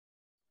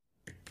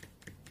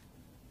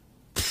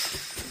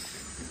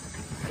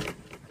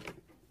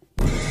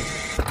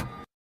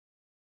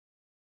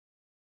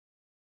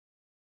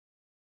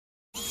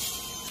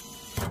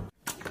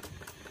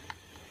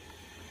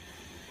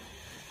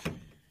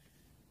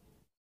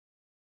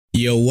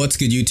Yo, what's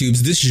good,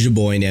 YouTubes? This is your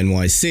boy in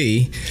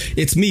NYC.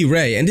 It's me,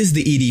 Ray, and this is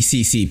the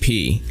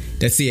EDCCP.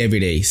 That's the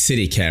Everyday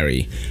City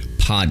Carry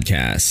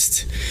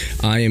podcast.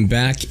 I am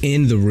back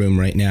in the room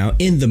right now,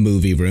 in the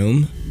movie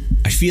room.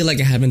 I feel like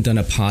I haven't done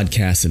a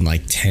podcast in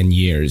like 10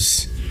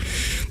 years.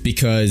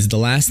 Because the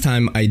last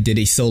time I did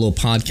a solo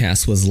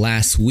podcast was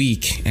last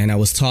week, and I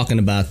was talking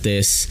about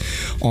this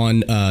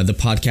on the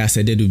podcast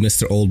I did with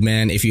Mr. Old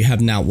Man. If you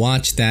have not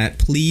watched that,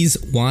 please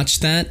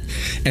watch that,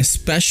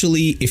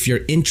 especially if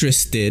you're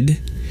interested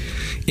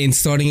in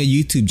starting a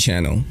YouTube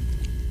channel.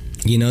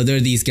 You know, there are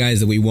these guys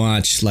that we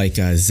watch, like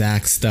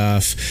Zach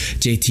Stuff,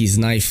 JT's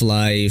Knife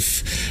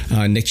Life,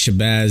 Nick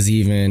Shabazz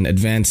even,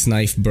 Advanced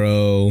Knife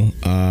Bro,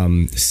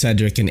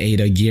 Cedric and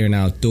Ada Gear and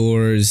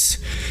Outdoors,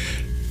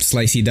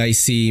 Slicey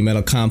Dicey,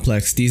 Metal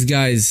Complex. These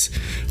guys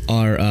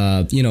are,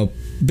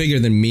 bigger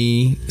than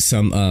me,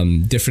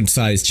 some different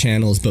sized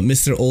channels. But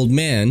Mr. Old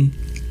Man,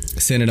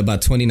 sitting at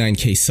about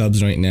 29k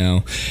subs right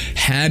now,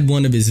 had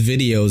one of his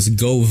videos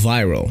go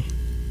viral.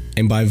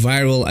 And by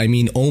viral, I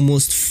mean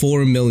almost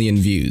 4 million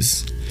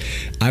views.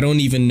 I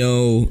don't even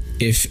know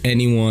if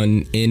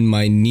anyone in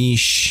my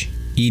niche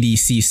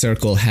EDC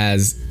circle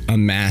has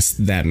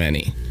amassed that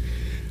many.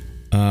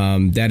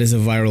 That is a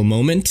viral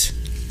moment.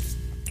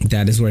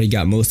 That is where he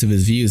got most of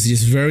his views.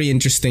 Just very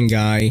interesting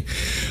guy.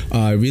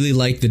 I really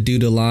like the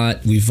dude a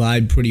lot. We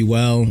vibe pretty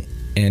well,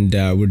 and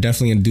we're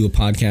definitely gonna do a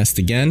podcast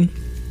again.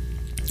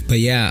 But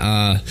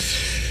yeah,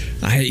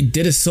 I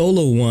did a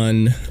solo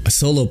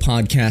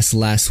podcast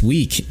last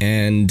week,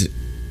 and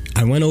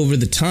I went over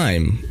the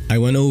time. I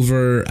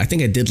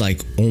think I did like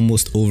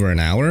almost over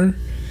an hour,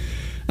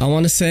 I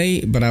want to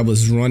say, but I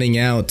was running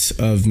out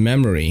of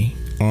memory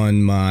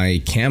on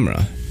my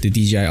camera, the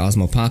DJI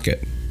Osmo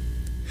Pocket.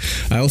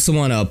 I also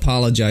want to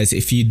apologize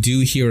if you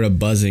do hear a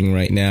buzzing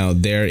right now.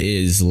 There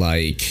is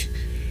like,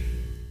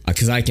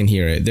 because I can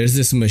hear it, there's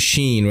this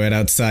machine right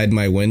outside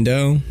my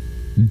window.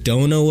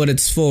 Don't know what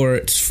it's for.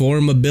 It's for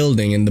a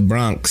building in the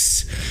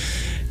Bronx.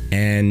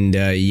 And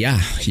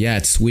yeah,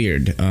 it's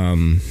weird.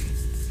 You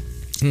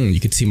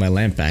can see my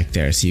lamp back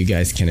there, so you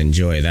guys can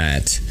enjoy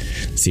that.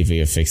 See if we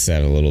can fix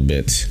that a little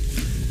bit.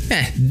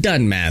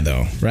 Doesn't matter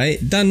though, right?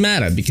 Doesn't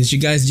matter because you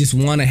guys just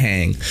want to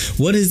hang.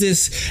 What is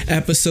this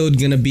episode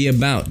gonna be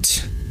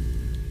about?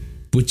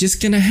 We're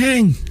just gonna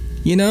hang,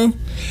 you know?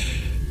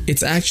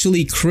 It's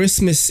actually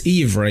Christmas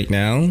Eve right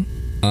now.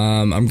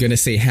 I'm gonna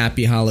say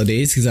happy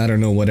holidays because I don't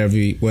know what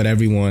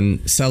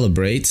everyone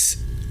celebrates,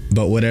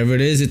 but whatever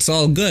it is, it's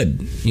all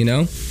good, you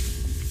know?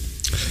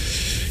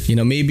 You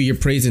know, maybe you're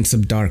praising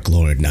some Dark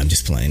Lord. No, I'm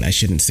just playing. I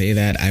shouldn't say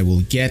that. I will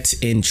get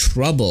in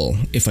trouble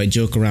if I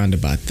joke around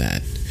about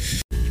that.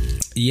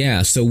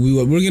 Yeah, so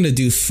what we're going to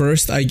do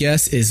first, I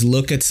guess, is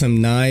look at some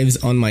knives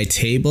on my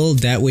table.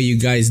 That way you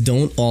guys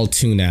don't all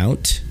tune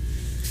out.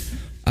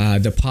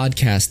 The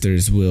podcast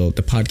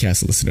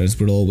listeners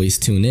will always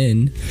tune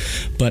in.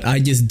 But I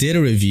just did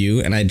a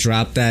review, and I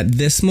dropped that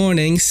this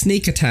morning.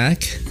 Sneak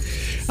attack.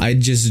 I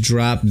just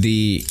dropped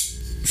the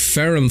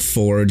Ferrum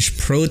Forge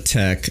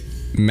ProTech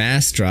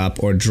Mass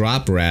Drop, or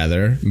Drop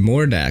rather,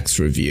 Mordax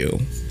review.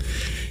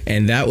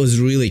 And that was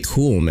really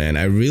cool, man.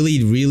 I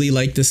really, really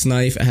like this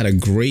knife. I had a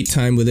great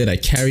time with it. I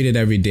carried it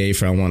every day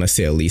for, I want to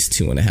say, at least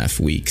 2.5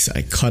 weeks.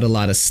 I cut a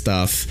lot of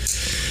stuff.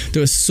 There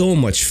was so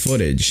much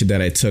footage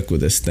that I took with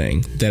this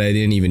thing that I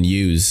didn't even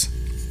use.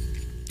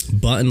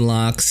 Button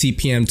lock,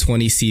 CPM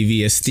 20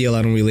 CV, a steel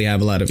I don't really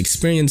have a lot of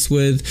experience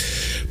with,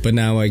 but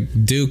now I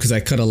do because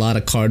I cut a lot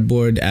of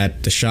cardboard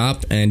at the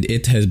shop, and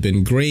it has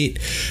been great.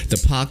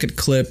 The pocket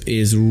clip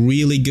is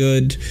really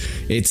good.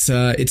 It's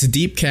a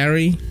deep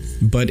carry,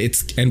 but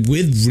and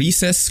with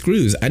recessed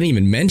screws. I didn't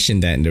even mention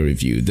that in the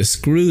review. The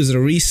screws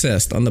are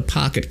recessed on the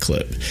pocket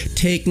clip.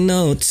 Take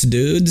notes,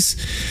 dudes.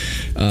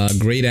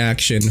 Great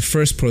action.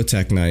 First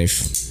ProTech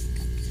knife.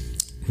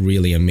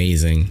 Really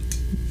amazing.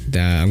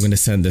 I'm going to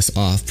send this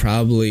off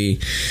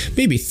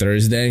maybe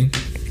Thursday.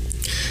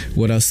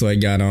 What else do I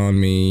got on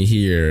me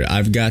here?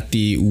 I've got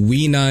the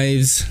We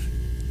Knives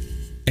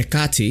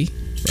Ekati,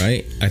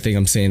 right? I think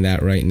I'm saying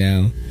that right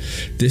now.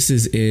 This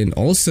is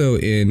also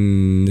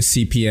in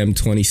CPM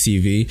 20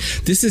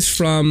 CV. This is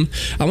from,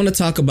 I want to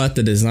talk about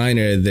the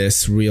designer of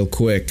this real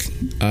quick.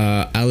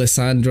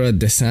 Alessandra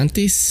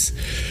DeSantis.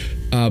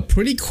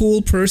 Pretty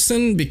cool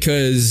person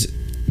because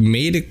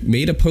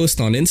made a post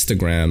on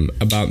Instagram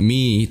about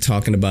me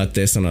talking about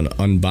this on an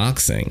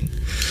unboxing.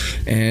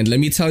 And let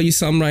me tell you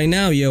something right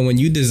now, when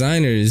you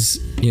designers,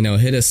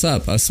 hit us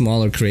up, us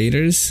smaller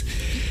creators,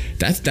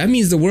 that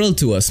means the world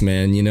to us,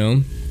 man,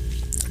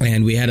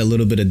 And we had a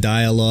little bit of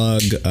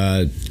dialogue.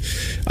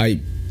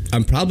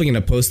 I'm probably going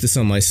to post this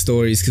on my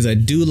stories because I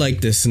do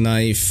like this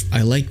knife.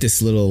 I like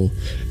this little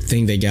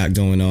thing they got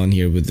going on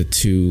here with the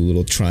two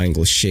little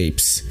triangle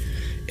shapes.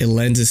 It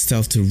lends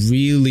itself to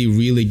really,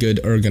 really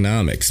good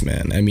ergonomics,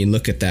 man. I mean,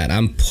 look at that.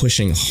 I'm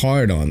pushing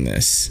hard on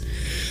this.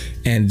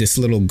 And this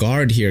little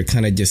guard here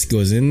kind of just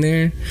goes in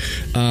there.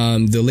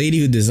 The lady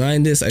who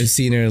designed this, I've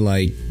seen her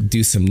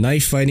do some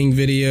knife fighting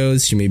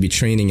videos. She may be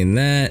training in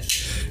that.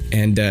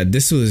 And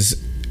this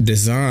was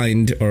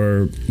designed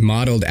or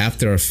modeled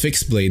after a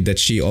fixed blade that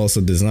she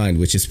also designed,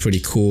 which is pretty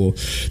cool.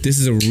 This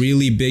is a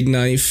really big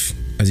knife,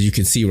 as you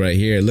can see right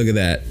here. Look at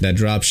that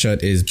drop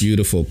shut is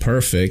beautiful,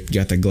 perfect.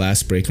 Got the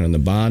glass breaker on the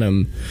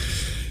bottom.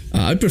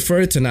 I'd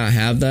prefer to not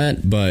have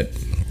that, but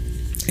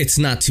it's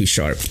not too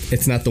sharp.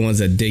 It's not the ones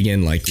that dig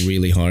in like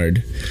really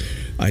hard.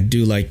 I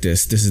do like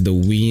this. This is the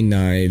Wee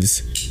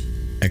Knives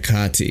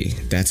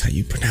Akati. That's how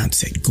you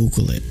pronounce it.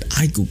 Google it.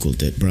 I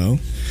Googled it, bro.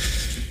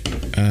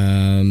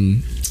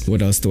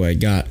 What else do I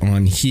got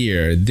on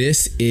here?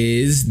 This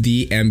is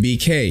the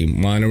MBK,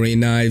 Monterey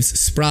Knives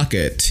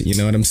Sprocket. You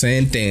know what I'm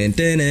saying? Dun,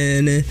 dun,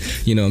 dun, dun.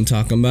 You know what I'm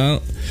talking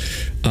about?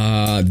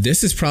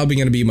 This is probably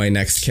going to be my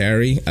next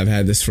carry. I've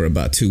had this for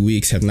about 2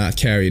 weeks. Have not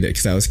carried it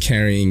because I was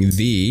carrying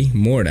the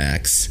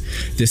Mordax.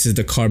 This is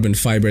the carbon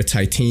fiber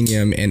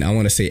titanium, and I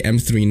want to say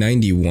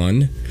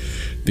M391,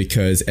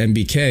 because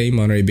MBK,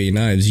 Monterey Bay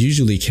Knives,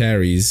 usually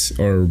carries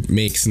or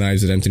makes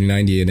knives with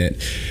M390 in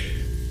it.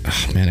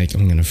 Oh man,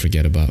 I'm going to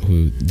forget about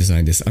who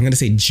designed this. I'm going to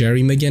say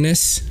Jerry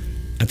McGinnis.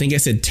 I think I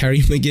said Terry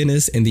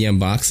McGinnis in the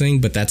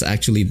unboxing, but that's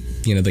actually,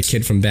 you know, the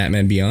kid from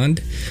Batman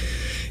Beyond.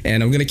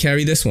 And I'm going to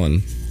carry this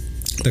one,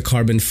 the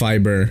carbon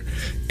fiber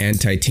and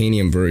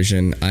titanium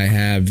version. I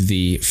have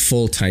the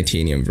full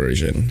titanium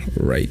version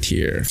right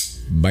here.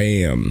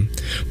 Bam.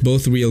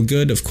 Both real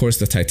good. Of course,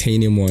 the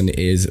titanium one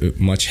is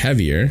much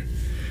heavier,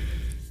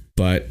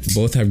 but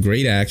both have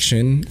great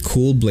action,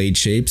 cool blade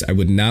shapes. I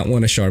would not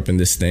want to sharpen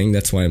this thing.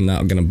 That's why I'm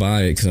not going to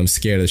buy it, because I'm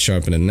scared of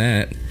sharpening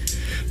that.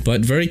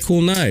 But very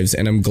cool knives,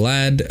 and I'm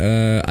glad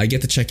I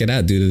get to check it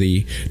out due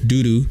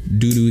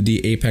to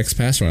the Apex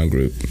Pass Round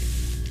group.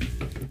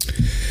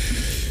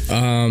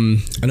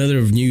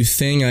 Another new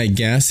thing, I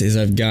guess, is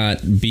I've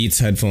got Beats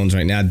headphones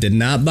right now. Did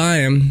not buy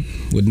them.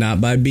 Would not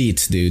buy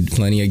Beats, dude.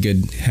 Plenty of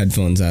good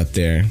headphones out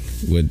there,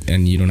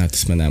 and you don't have to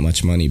spend that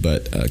much money.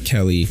 But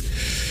Kelly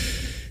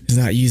is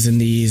not using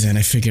these, and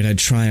I figured I'd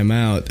try them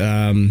out.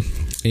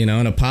 You know,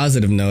 on a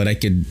positive note, I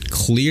could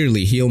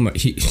clearly heal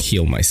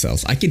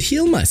myself. I could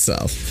heal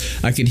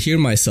myself. I could hear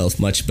myself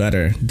much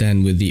better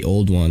than with the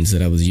old ones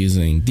that I was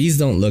using. These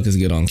don't look as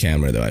good on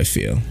camera, though, I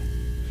feel.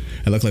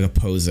 I look like a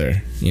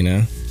poser, you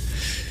know?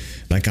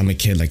 Like I'm a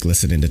kid, like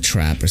listening to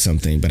trap or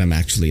something, but I'm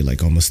actually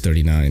like almost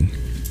 39.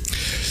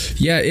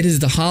 Yeah, it is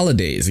the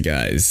holidays,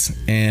 guys,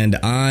 and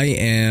I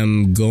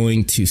am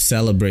going to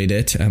celebrate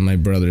it at my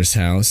brother's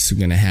house. We're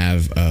going to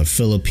have a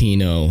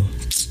Filipino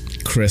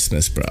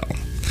Christmas, bro.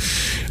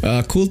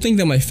 Cool thing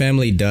that my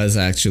family does,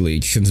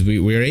 actually, since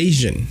we're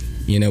Asian.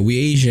 You know, we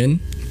Asian,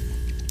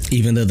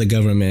 even though the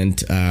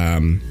government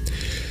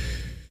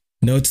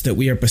notes that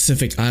we are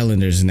Pacific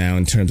Islanders now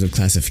in terms of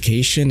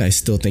classification. I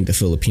still think the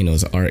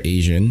Filipinos are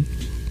Asian.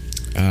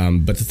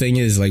 But the thing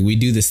is, like, we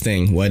do this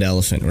thing, white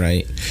elephant,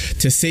 right?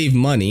 To save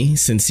money,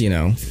 since, you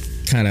know,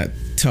 kind of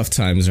tough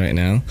times right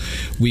now,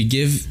 we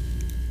give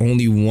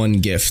only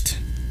one gift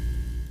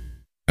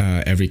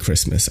every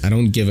Christmas. I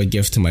don't give a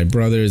gift to my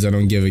brothers. I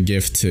don't give a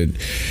gift to,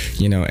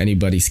 you know,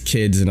 anybody's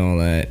kids and all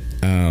that.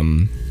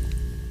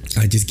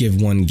 I just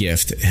give one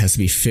gift. It has to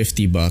be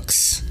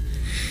 $50.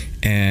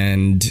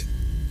 And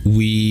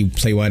we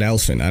play White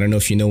Elephant. I don't know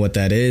if you know what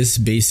that is.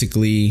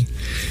 Basically,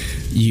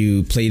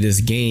 you play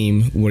this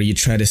game where you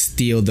try to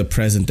steal the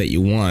present that you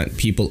want.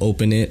 People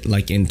open it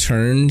like in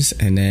turns,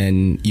 and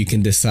then you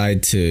can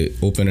decide to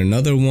open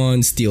another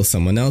one, steal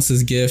someone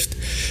else's gift.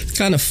 It's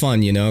kind of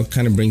fun, you know,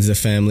 kind of brings the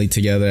family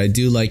together. I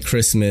do like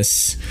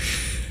Christmas.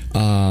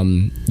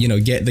 You know,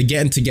 the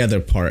getting together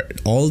part,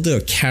 all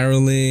the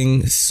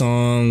caroling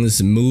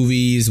songs,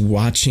 movies,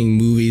 watching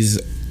movies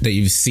that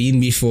you've seen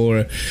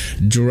before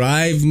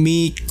drive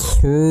me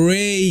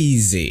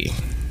crazy.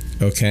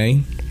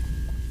 Okay,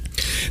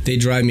 they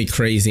drive me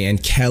crazy,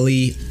 and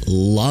Kelly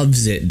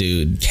loves it,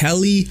 dude.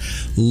 Kelly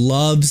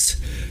loves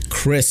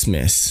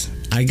Christmas.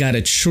 I got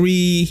a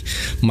tree.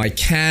 My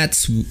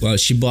cats,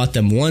 she bought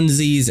them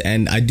onesies,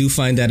 and I do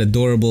find that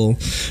adorable.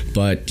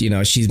 But, you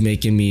know, she's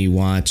making me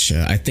watch,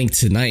 I think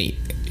tonight,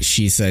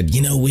 she said,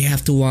 you know, we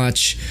have to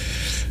watch,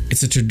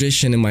 it's a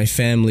tradition in my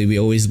family, we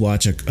always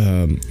watch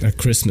a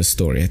Christmas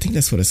Story. I think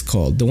that's what it's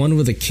called. The one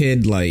where the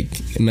kid,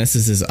 like,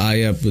 messes his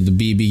eye up with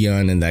the BB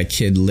gun, and that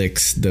kid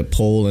licks the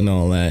pole and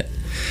all that.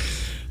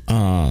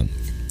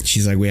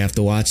 She's like, we have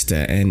to watch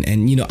that.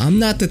 And you know, I'm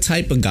not the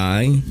type of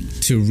guy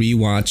to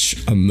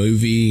rewatch a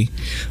movie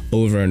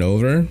over and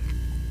over.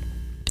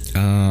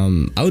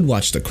 I would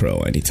watch The Crow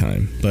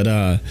anytime, but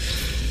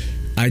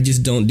I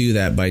just don't do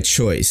that by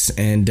choice.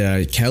 And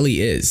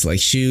Kelly is like,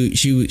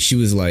 she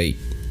was like,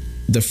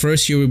 the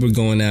first year we were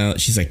going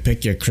out, she's like,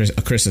 pick a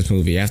Christmas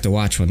movie. You have to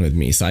watch one with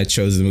me. So I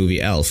chose the movie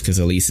Elf, because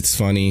at least it's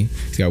funny.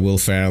 It's got Will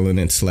Ferrell in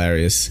it. It's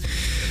hilarious.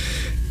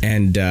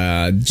 And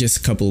just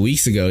a couple of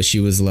weeks ago, she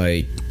was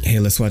like, hey,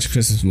 let's watch a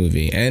Christmas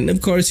movie. And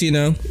of course, you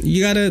know,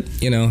 you gotta,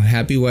 you know,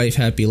 happy wife,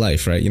 happy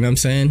life, right? You know what I'm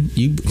saying?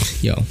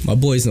 Yo, my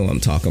boys know what I'm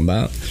talking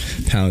about.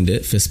 Pound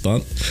it, fist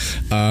bump.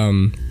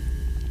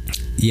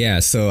 Yeah,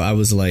 so I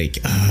was like,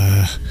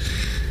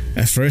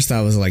 at first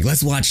I was like,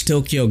 let's watch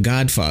Tokyo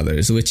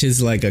Godfathers, which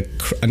is like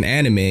an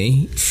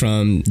anime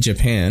from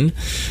Japan.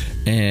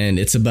 and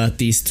it's about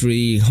these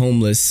three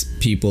homeless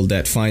people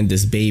that find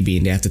this baby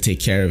and they have to take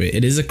care of it.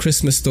 It is a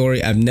Christmas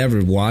story. I've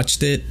never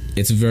watched it.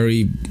 It's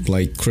very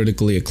like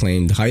critically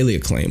acclaimed, highly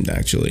acclaimed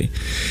actually.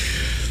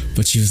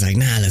 But she was like,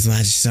 nah, let's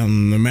watch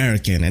something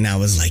American. And I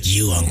was like,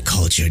 you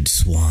uncultured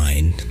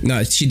swine.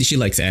 No, she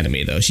likes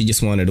anime though. She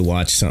just wanted to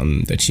watch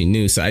something that she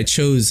knew. So I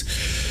chose,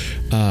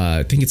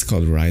 I think it's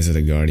called Rise of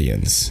the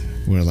Guardians,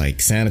 where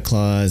like Santa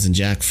Claus and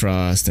Jack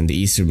Frost and the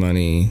Easter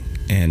Bunny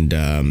and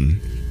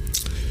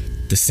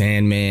the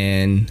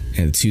Sandman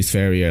and the Tooth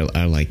Fairy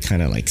are like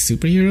kind of like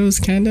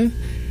superheroes, kind of,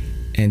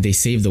 and they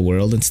save the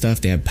world and stuff.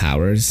 They have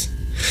powers.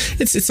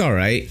 It's all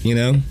right, you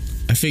know.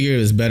 I figure it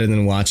was better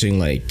than watching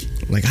like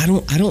I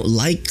don't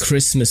like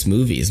Christmas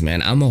movies,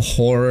 man. I'm a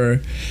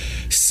horror,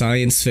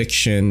 science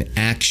fiction,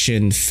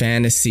 action,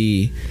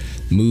 fantasy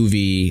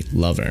movie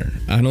lover.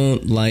 I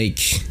don't like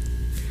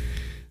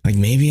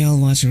maybe I'll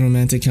watch a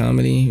romantic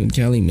comedy with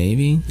Kelly,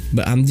 maybe,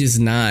 but I'm just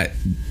not.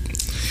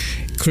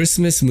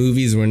 Christmas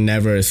movies were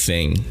never a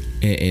thing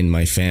in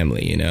my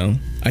family, you know?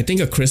 I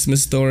think A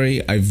Christmas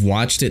Story, I've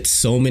watched it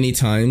so many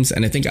times,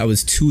 and I think I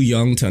was too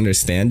young to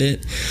understand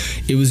it.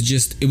 It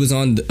was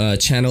on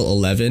Channel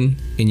 11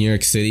 in New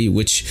York City,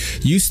 which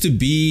used to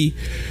be,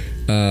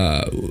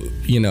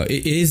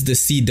 it is the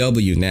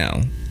CW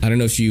now. I don't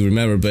know if you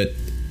remember, but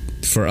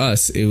for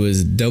us, it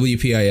was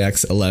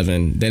WPIX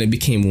 11, then it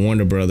became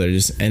Warner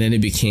Brothers, and then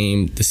it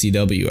became the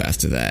CW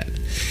after that.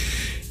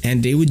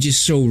 And they would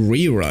just show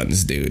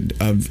reruns, dude.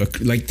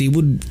 Like they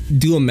would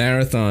do a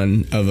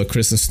marathon of A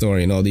Christmas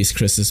Story and all these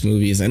Christmas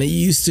movies. And it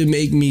used to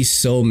make me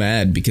so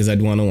mad because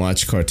I'd want to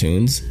watch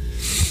cartoons.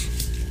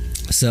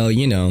 So,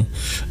 you know,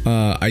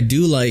 I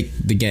do like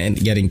the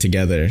getting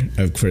together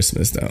of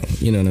Christmas, though.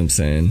 You know what I'm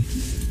saying?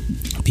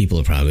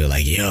 People are probably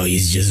like, yo,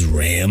 he's just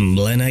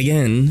rambling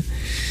again.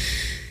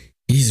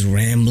 He's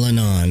rambling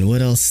on.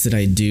 What else did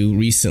I do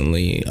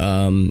recently?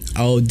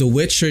 The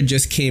Witcher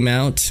just came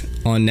out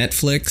on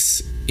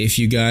Netflix. If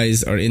you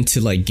guys are into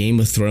like Game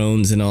of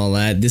Thrones and all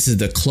that, this is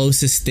the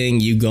closest thing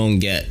you gon'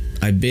 get.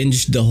 I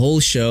binged the whole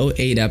show,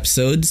 8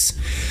 episodes,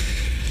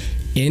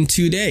 in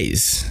 2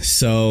 days.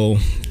 So,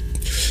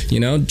 you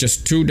know,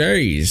 just 2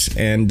 days.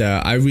 And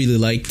I really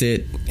liked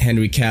it.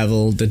 Henry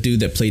Cavill, the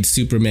dude that played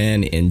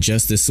Superman in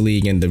Justice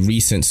League and the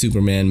recent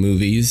Superman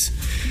movies,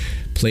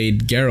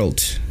 played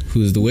Geralt,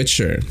 who's the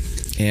Witcher.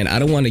 And I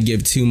don't want to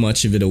give too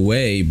much of it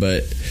away,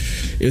 but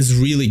it was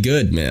really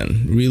good,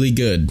 man. Really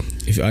good.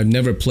 I've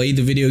never played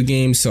the video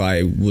game, so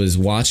I was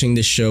watching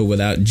the show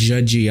without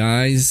judgy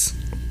eyes.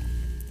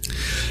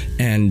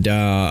 And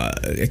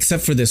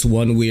except for this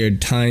one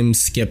weird time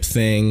skip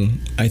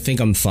thing, I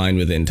think I'm fine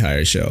with the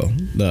entire show.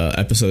 The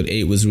episode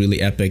 8 was really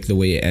epic the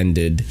way it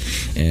ended.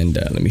 And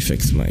let me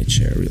fix my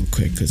chair real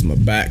quick because my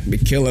back be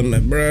killing me,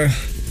 bruh.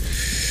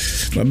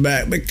 My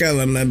back be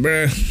killing me,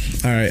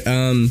 bruh. All right,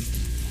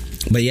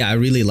 but yeah, I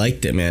really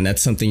liked it, man.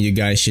 That's something you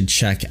guys should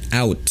check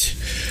out.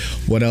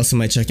 What else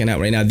am I checking out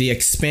right now? The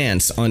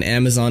Expanse on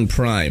Amazon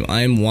Prime.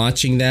 I am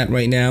watching that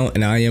right now,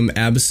 and I am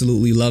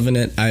absolutely loving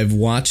it. I've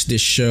watched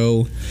this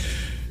show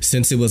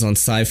since it was on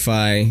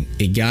Sci-Fi.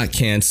 It got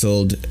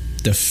canceled.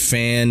 The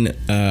fan,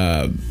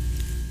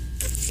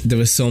 there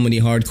was so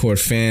many hardcore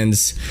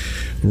fans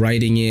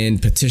writing in,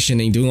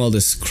 petitioning, doing all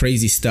this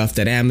crazy stuff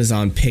that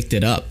Amazon picked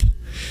it up.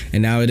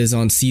 And now it is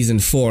on season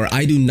 4.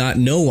 I do not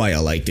know why I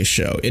like this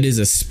show. It is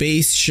a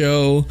space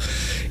show.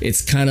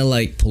 It's kind of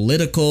like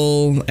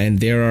political, and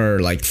there are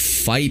like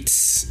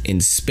fights in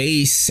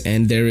space,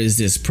 and there is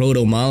this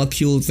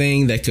proto-molecule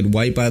thing that could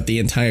wipe out the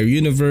entire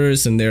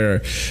universe, and there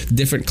are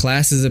different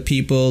classes of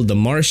people. The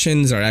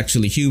Martians are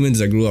actually humans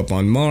that grew up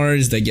on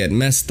Mars. They get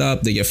messed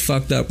up. They get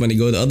fucked up when they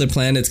go to other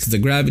planets because the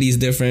gravity is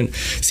different.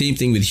 Same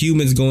thing with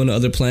humans going to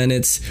other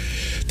planets.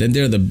 Then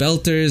there are the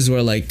Belters, who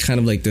are like kind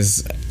of like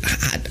this,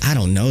 I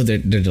don't know, they're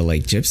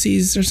like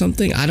gypsies or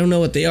something. I don't know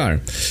what they are,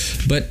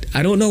 but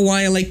I don't know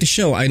why I like the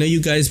show. I know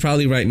you guys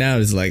probably right now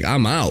is like,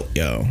 I'm out,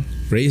 yo.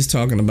 Ray's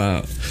talking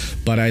about,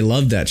 but I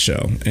love that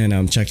show, and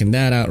I'm checking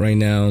that out right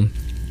now.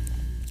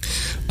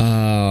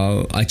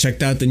 I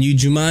checked out the new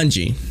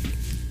Jumanji.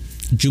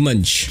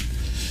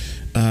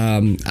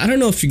 I don't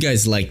know if you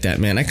guys like that,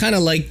 man. I kind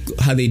of like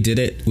how they did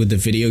it with the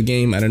video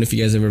game. I don't know if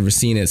you guys have ever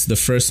seen it. It's the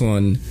first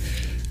one.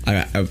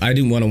 I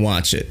didn't want to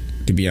watch it,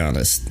 to be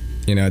honest.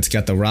 You know, it's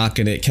got The Rock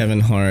in it,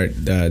 Kevin Hart,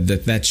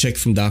 that chick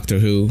from Doctor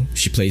Who.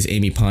 She plays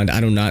Amy Pond. I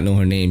do not know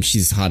her name.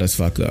 She's hot as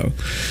fuck, though.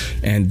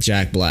 And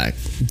Jack Black.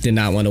 Did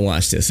not want to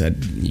watch this.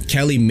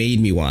 Kelly made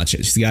me watch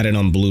it. She's got it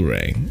on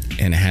Blu-ray.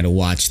 And I had to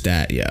watch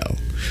that, yo.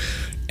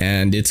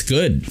 And it's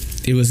good.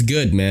 It was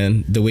good,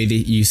 man. The way that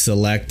you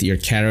select your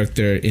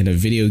character in a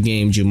video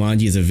game.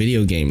 Jumanji is a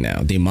video game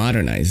now. They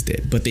modernized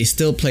it. But they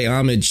still play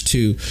homage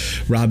to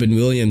Robin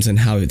Williams and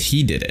how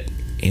he did it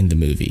in the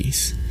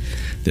movies.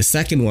 The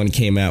second one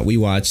came out. We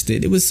watched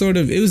it. It was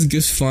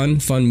just fun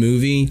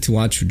movie to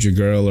watch with your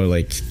girl or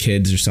like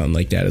kids or something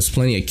like that. There's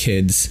plenty of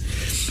kids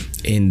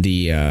in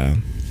the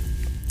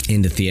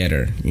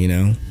theater, you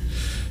know.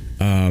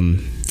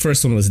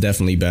 first one was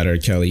definitely better.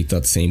 Kelly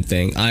thought the same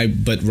thing.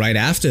 But right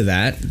after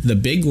that, the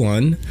big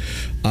one,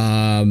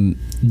 I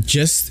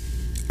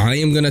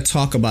am gonna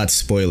talk about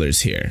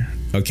spoilers here,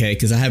 okay?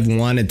 Because I have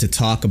wanted to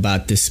talk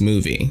about this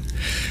movie.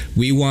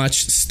 We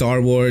watched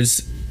Star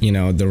Wars,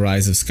 The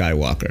Rise of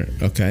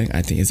Skywalker, okay?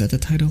 I think, is that the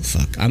title?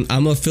 Fuck.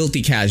 I'm a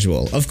filthy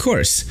casual. Of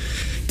course,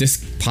 this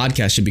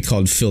podcast should be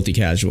called Filthy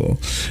Casual.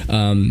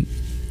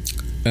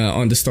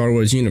 On the Star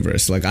Wars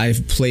universe. Like,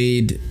 I've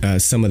played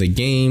some of the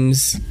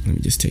games. Let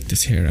me just take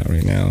this hair out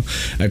right now.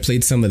 I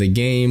played some of the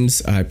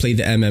games. I played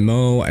the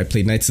MMO. I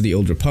played Knights of the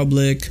Old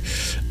Republic.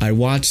 I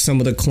watched some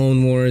of the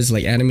Clone Wars,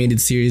 like,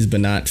 animated series, but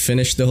not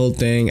finished the whole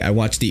thing. I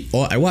watched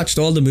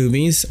all the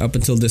movies up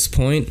until this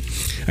point.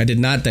 I did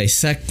not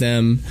dissect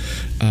them.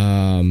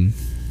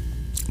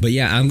 But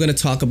yeah, I'm gonna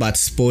talk about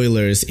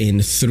spoilers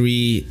in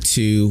 3,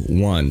 2,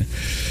 1.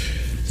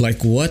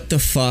 Like, what the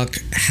fuck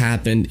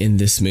happened in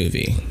this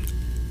movie?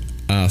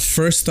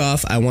 First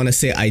off, I want to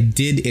say I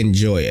did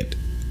enjoy it.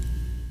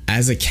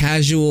 As a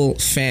casual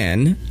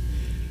fan,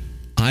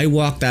 I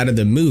walked out of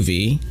the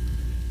movie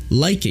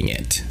liking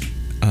it.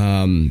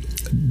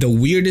 The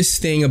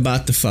weirdest thing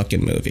about the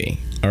fucking movie,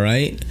 all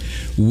right?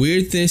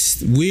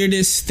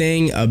 Weirdest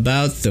thing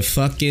about the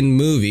fucking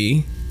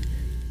movie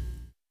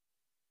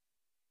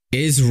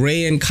is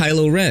Rey and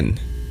Kylo Ren.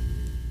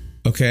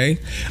 Okay?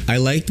 I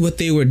liked what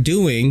they were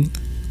doing.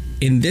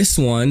 In this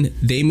one,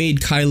 they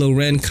made Kylo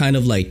Ren kind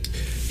of like,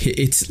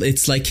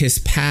 it's like his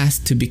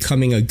path to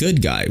becoming a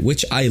good guy,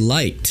 which I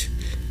liked.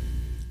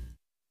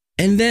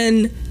 And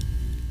then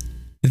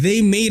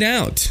they made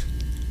out.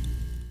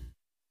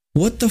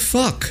 What the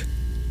fuck?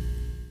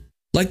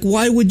 Like,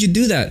 why would you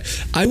do that?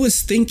 I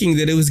was thinking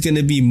that it was going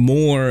to be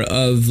more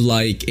of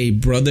like a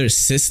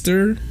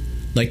brother-sister,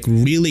 like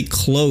really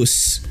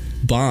close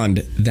bond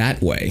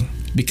that way.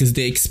 Because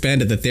they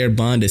expanded that their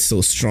bond is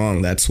so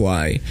strong. That's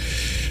why,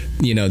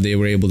 they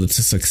were able to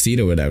succeed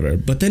or whatever.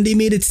 But then they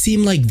made it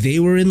seem like they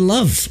were in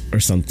love or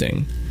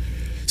something.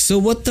 So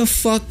what the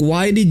fuck?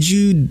 Why did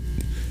you,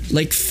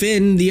 like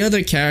Finn, the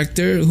other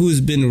character who's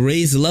been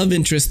Rey's love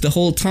interest the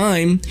whole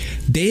time,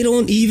 they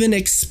don't even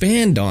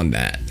expand on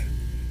that.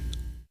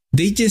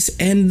 They just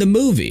end the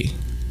movie.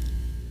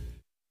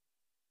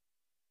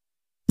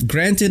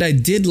 Granted, I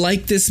did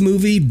like this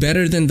movie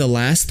better than the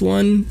last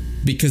one,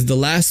 because the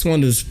last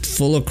one was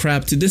full of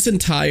crap too. This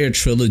entire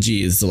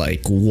trilogy is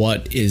like,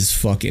 what is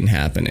fucking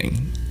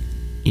happening?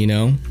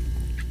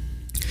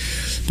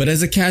 But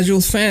as a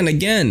casual fan,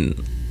 again,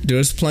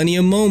 there's plenty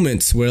of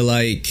moments where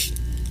like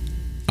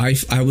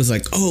I was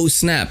like, oh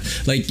snap.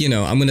 Like,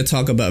 I'm going to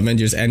talk about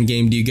Avengers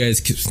Endgame.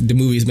 The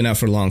movie's been out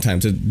for a long time,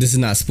 so this is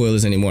not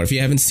spoilers anymore. If you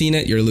haven't seen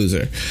it, you're a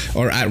loser.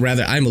 Or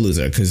rather, I'm a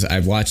loser because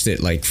I've watched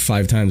it like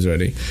 5 times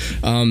already.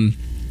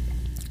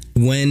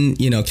 When,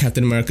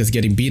 Captain America's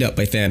getting beat up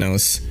by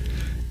Thanos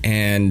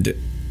and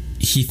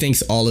he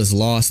thinks all is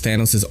lost,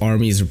 Thanos'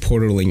 army is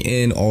portaling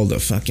in, all the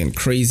fucking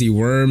crazy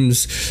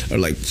worms are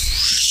like,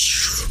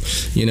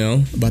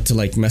 about to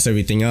like mess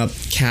everything up.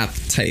 Cap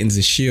tightens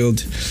his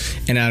shield,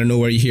 and out of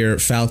nowhere you hear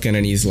Falcon,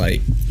 and he's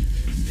like,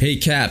 "Hey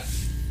Cap,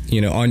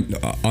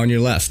 on your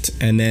left,"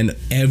 and then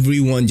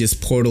everyone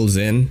just portals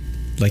in,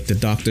 like the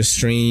Doctor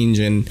Strange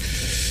and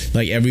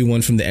like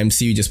everyone from the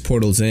MCU just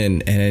portals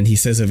in, and then he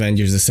says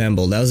Avengers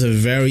Assemble. That was a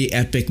very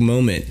epic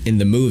moment in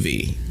the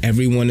movie.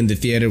 Everyone in the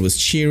theater was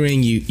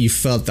cheering. You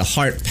felt the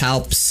heart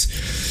palps,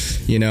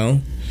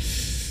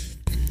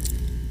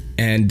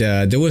 And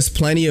there was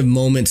plenty of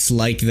moments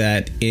like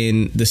that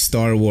in the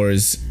Star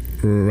Wars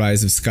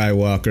Rise of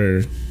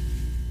Skywalker,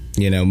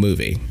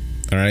 movie.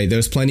 All right,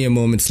 there's plenty of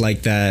moments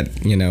like that,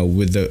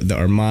 with the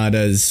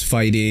armadas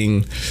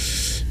fighting.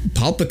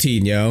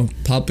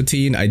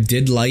 Palpatine, I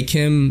did like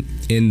him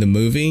in the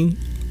movie,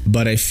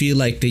 but I feel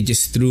like they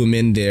just threw him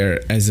in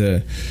there as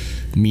a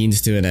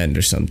means to an end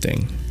or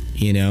something,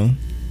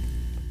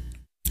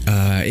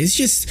 It's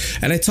just,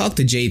 and I talked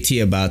to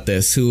JT about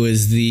this, who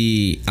is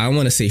I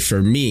want to say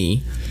for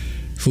me,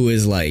 who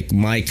is like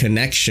my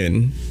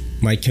connection,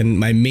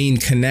 my main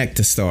connect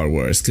to Star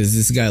Wars, because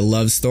this guy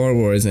loves Star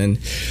Wars, and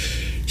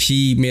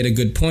he made a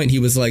good point. He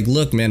was like,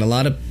 look, man, a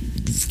lot of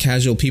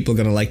casual people are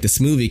gonna like this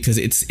movie because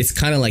it's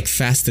kind of like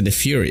Fast and the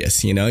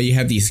Furious, you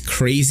have these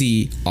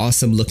crazy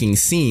awesome looking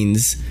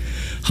scenes,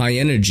 high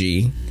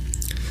energy,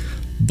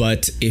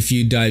 but if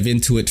you dive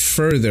into it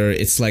further,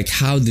 it's like,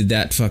 how did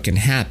that fucking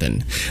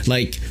happen?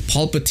 Like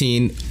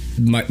Palpatine,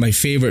 my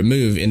favorite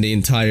move in the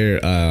entire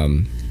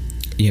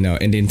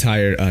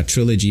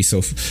trilogy, so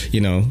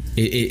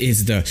it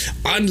is the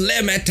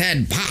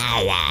unlimited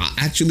power.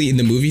 Actually, in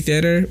the movie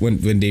theater,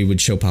 when they would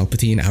show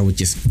Palpatine, I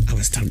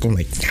was going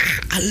like,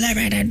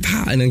 unlimited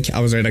power, and then I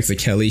was right next to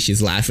Kelly.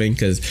 She's laughing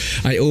because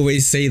I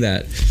always say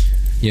that,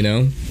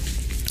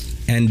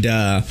 and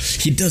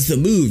he does the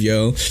move,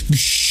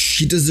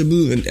 he does the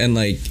move, and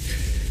like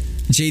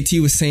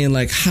JT was saying,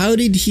 like, how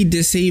did he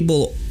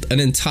disable an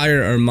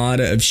entire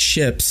armada of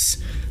ships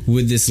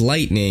with this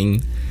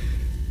lightning?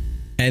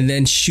 And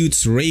then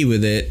shoots Rey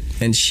with it,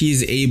 and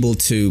she's able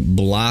to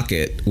block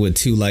it with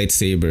 2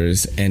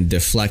 lightsabers and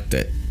deflect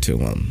it to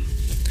him.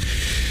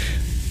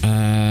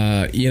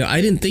 I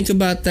didn't think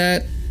about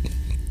that.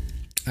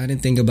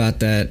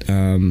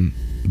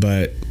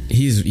 But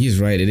he's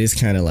right. It is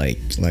kind of like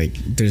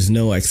there's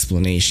no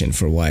explanation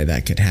for why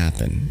that could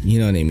happen. You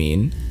know what I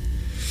mean?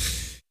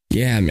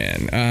 Yeah,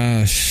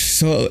 man.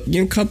 So a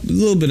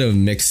little bit of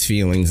mixed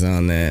feelings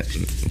on that.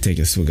 Take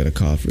a swig of the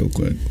cough real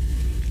quick.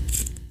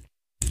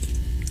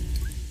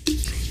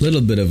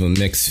 Little bit of a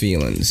mixed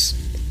feelings.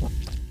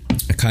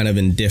 Kind of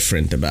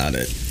indifferent about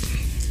it.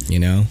 You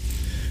know,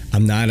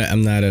 I'm not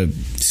a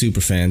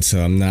super fan, so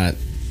I'm not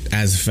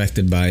as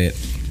affected by it.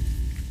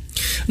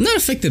 I'm not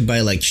affected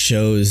by like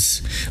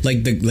shows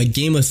like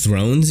Game of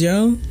Thrones,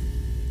 yo.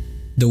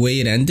 The way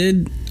it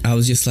ended, I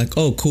was just like,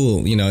 oh,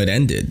 cool, it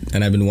ended,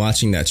 and I've been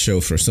watching that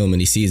show for so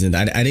many seasons.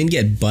 I didn't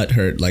get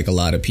butthurt like a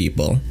lot of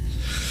people.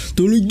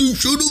 They're like, this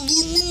should have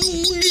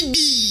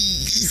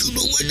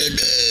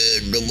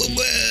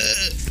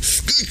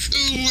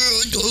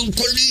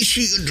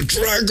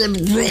the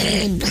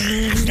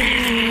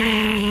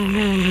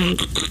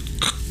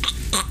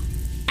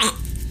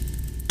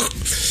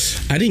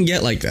I didn't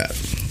get like that.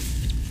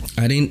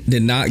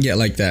 Did not get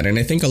like that, and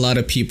I think a lot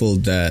of people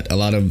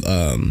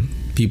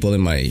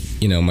in my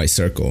my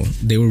circle,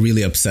 they were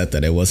really upset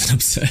that I wasn't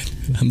upset.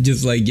 I'm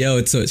just like, yo,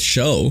 it's a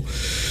show.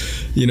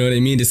 You know what I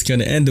mean? It's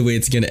gonna end the way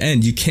it's gonna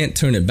end. You can't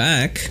turn it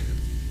back.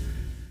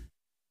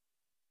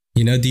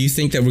 Do you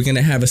think that we're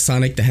gonna have a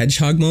Sonic the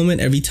Hedgehog moment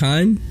every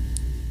time?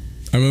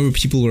 I remember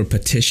people were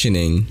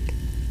petitioning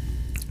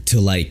to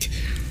like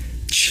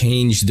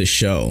change the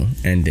show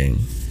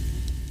ending.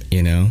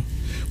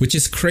 Which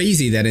is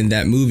crazy that in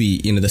that movie,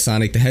 the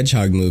Sonic the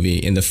Hedgehog movie,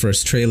 in the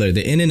first trailer,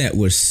 the internet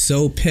was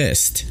so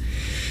pissed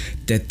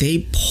that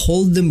they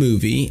pulled the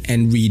movie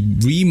and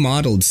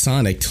remodeled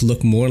Sonic to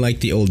look more like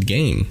the old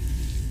game.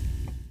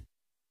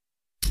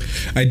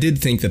 I did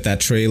think that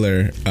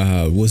trailer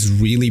was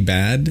really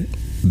bad.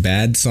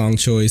 Bad song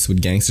choice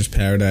with Gangster's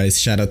Paradise.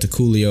 Shout out to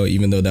Coolio,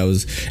 even though that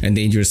was, and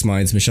Dangerous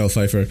Minds, Michelle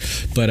Pfeiffer.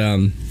 But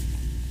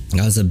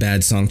that was a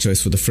bad song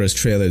choice for the first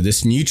trailer.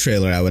 This new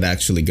trailer, I would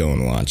actually go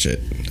and watch it.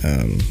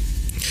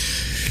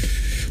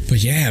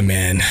 But yeah,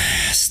 man.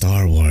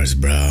 Star Wars,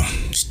 bro.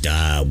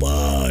 Star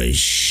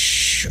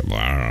Wars.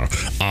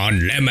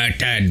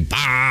 Unlimited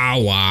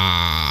power.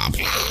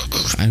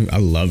 I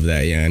love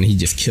that, yeah. And he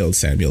just killed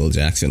Samuel L.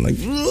 Jackson. Like,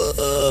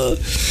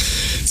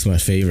 it's my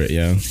favorite,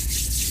 yeah.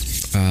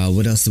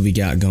 What else do we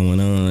got going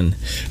on?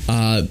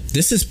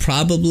 This is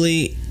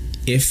probably...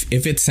 If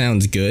it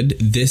sounds good,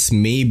 this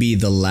may be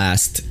the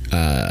last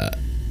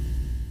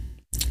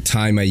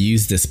time I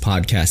use this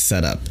podcast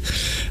setup.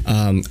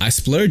 I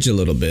splurged a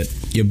little bit.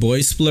 Your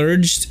boy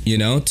splurged,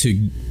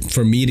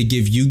 for me to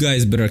give you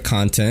guys better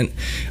content.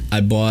 I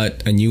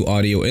bought a new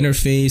audio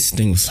interface.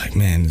 Thing was like,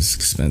 man, this is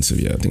expensive.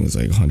 Yeah, I think it was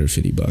like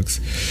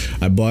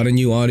 $150. I bought a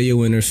new audio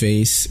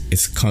interface.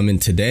 It's coming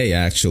today,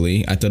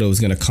 actually. I thought it was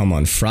gonna come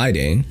on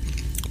Friday,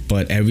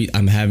 but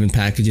I'm having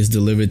packages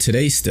delivered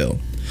today still.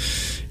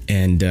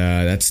 And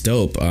that's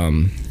dope.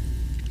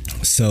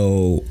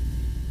 So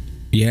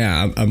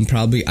yeah,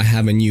 I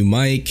have a new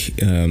mic.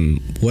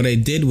 What I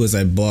did was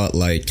I bought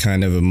like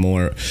kind of a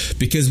more,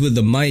 because with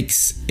the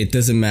mics, it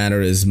doesn't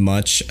matter as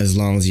much as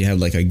long as you have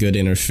like a good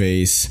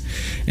interface,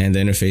 and the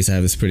interface I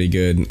have is pretty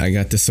good. I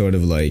got this sort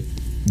of like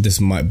this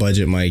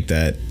budget mic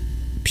that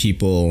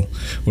people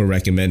were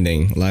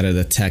recommending, a lot of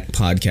the tech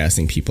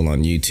podcasting people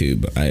on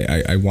YouTube.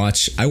 I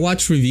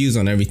watch reviews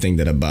on everything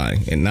that I buy,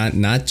 and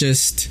not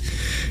just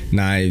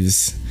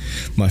knives,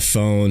 my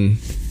phone.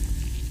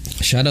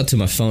 Shout out to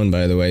my phone,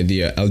 by the way,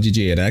 the LG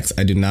G8X.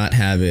 I do not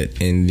have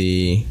it in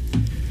the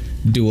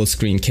dual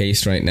screen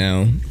case right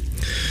now,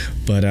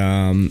 but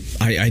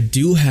I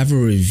do have a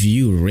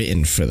review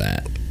written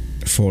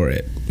for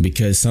it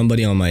because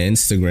somebody on my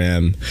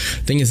Instagram,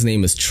 I think his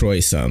name is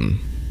Troy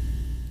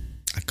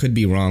I could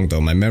be wrong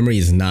though, my memory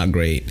is not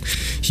great.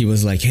 He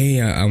was like, hey,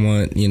 I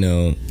want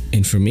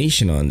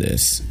information on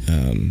this.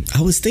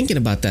 I was thinking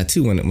about that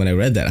too when I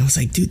read that. I was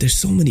like, dude, there's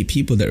so many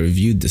people that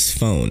reviewed this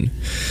phone.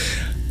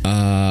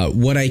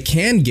 What I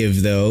can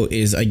give though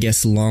is, I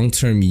guess,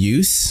 long-term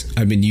use.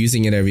 I've been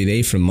using it every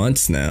day for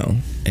months now,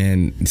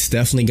 and it's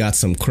definitely got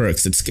some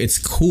quirks. It's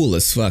cool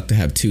as fuck to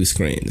have two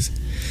screens,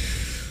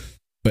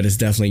 but it's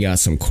definitely got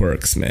some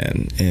quirks,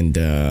 man, and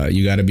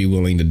you got to be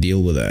willing to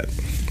deal with that.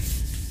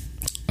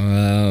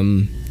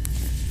 And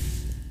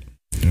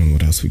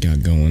what else we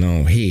got going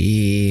on?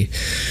 Hey,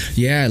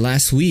 yeah,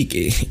 last week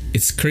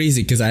it's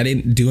crazy because I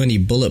didn't do any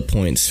bullet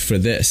points for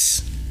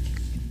this.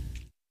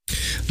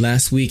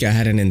 Last week I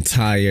had an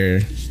entire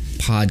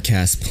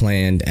podcast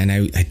planned, and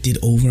I did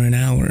over an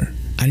hour.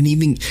 I didn't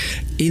even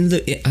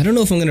I don't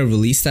know if I'm gonna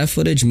release that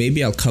footage.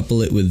 Maybe I'll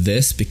couple it with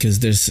this because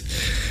there's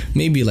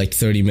maybe like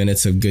 30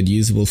 minutes of good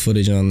usable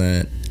footage on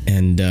that,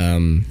 and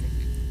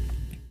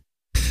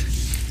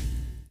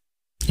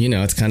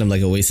it's kind of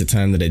like a waste of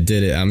time that I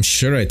did it. I'm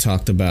sure I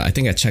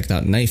think I checked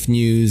out Knife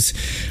News.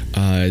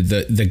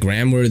 The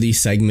Gramworthy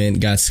segment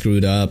got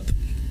screwed up.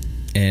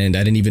 and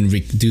I didn't even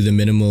do the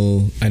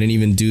minimal. I didn't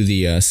even do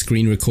the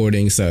screen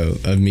recordings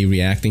of me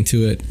reacting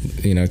to it.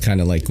 You know,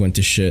 kind of like went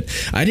to shit.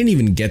 I didn't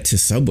even get to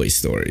Subway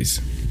Stories.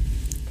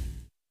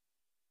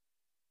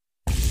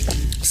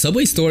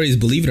 Subway Stories,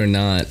 believe it or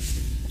not,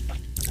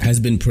 has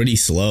been pretty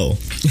slow.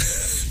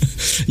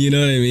 You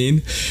know what I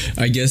mean?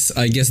 I guess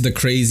the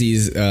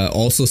crazies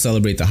also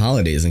celebrate the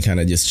holidays and kind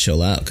of just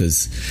chill out,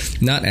 because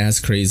not as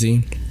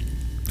crazy.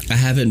 I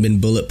haven't been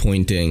bullet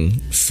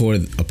pointing for a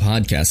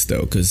podcast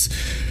though, because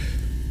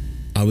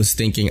I was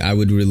thinking I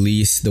would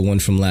release the one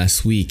from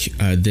last week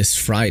this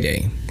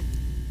Friday.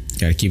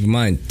 Gotta keep in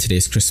mind,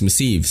 today's Christmas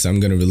Eve, so I'm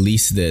gonna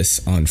release this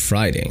on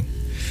Friday.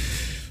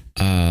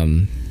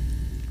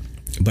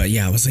 But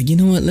yeah, I was like, you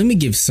know what? Let me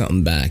give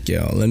something back,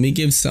 yo. Let me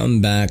give something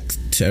back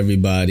to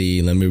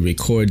everybody. Let me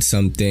record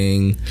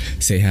something,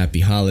 say happy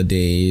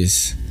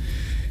holidays,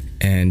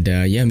 and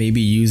yeah,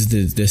 maybe use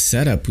this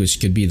setup, which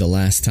could be the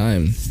last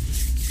time,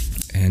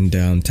 and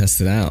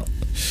test it out.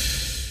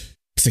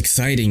 It's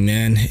exciting,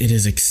 man. It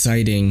is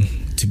exciting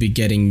to be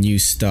getting new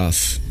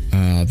stuff.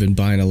 I've been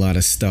buying a lot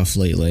of stuff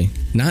lately.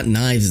 Not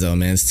knives though,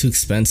 man. It's too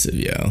expensive,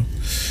 yo.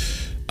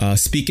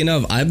 Speaking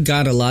of, I've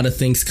got a lot of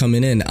things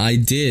coming in.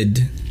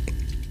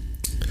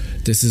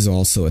 This is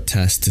also a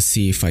test to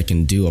see if I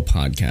can do a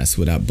podcast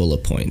without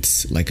bullet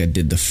points, like I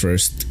did the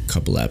first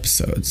couple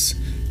episodes.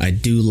 I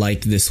do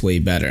like this way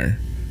better.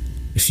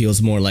 It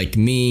feels more like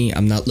me.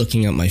 I'm not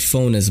looking at my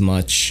phone as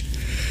much.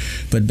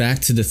 But back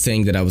to the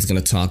thing that I was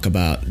going to talk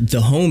about.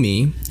 The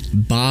homie,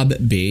 Bob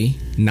B,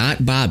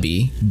 not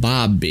Bobby,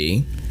 Bob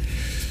B,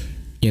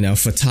 you know,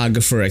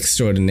 photographer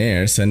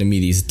extraordinaire, sending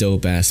me these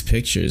dope ass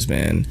pictures,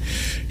 man.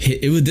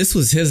 This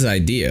was his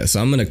idea,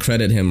 so I'm gonna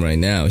credit him right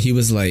now. He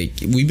was like,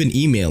 we've been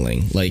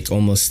emailing like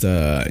almost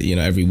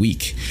every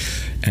week,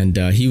 and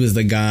he was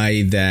the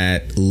guy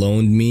that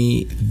loaned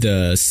me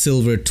the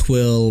Silver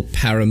Twill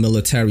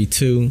Paramilitary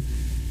 2,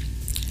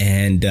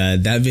 and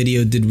that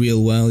video did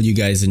real well. You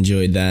guys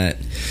enjoyed that,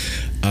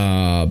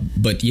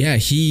 but yeah,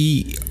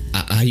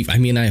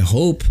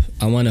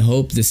 I want to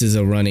hope this is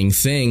a running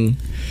thing.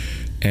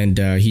 And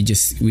he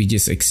just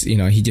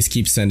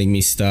keeps sending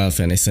me stuff,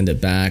 and I send it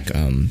back.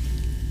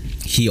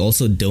 He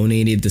also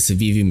donated the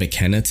Civivi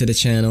McKenna to the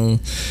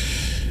channel,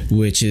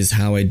 which is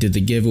how I did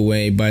the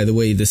giveaway. By the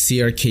way, the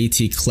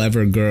CRKT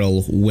Clever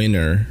Girl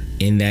winner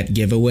in that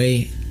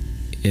giveaway,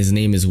 his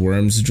name is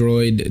Worms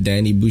Droid.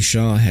 Danny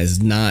Bouchard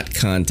has not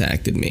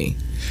contacted me.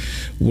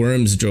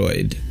 Worms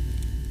Droid,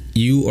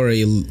 you are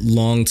a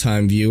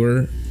long-time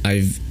viewer.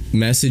 I've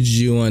messaged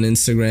you on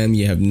Instagram.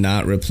 You have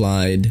not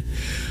replied.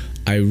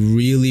 I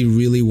really,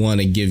 really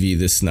want to give you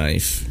this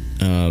knife.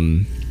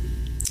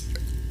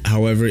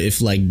 However,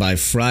 if like by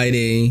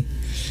Friday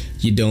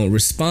you don't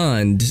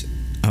respond,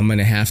 I'm going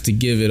to have to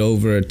give it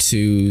over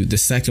to the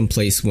second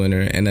place winner,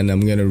 and then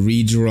I'm going to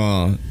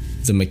redraw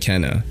the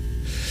McKenna.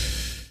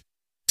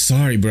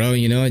 Sorry, bro.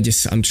 You know,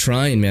 I'm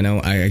trying, man.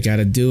 I got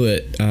to do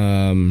it.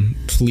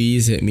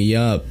 Please hit me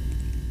up.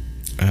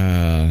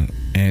 And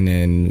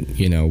then,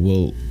 you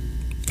know,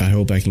 I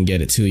hope I can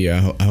get it to you.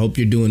 I hope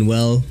you're doing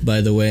well,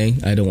 by the way.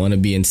 I don't want to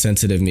be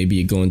insensitive. Maybe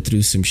you're going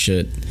through some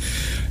shit.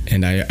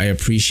 And I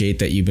appreciate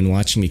that you've been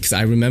watching me, because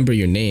I remember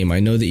your name. I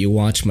know that you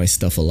watch my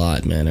stuff a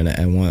lot, man. And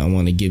I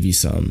want to give you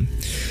some.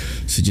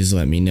 So just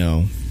let me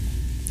know.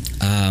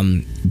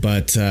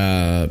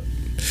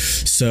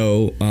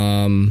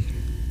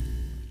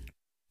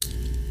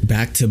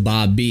 Back to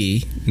Bob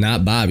B.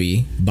 Not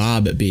Bobby.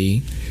 Bob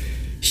B.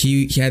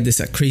 He had this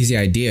karazy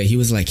idea. He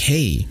was like,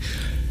 hey...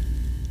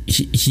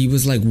 He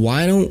was like,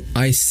 why don't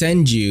I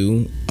send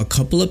you a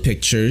couple of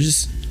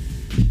pictures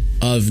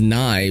of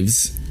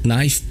knife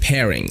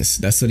pairings?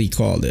 That's what he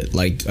called it,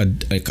 like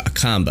a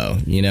combo,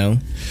 you know?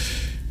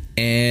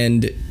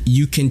 And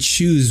you can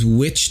choose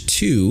which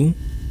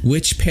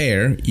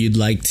pair you'd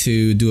like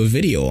to do a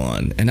video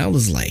on. And I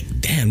was like,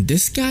 damn,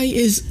 this guy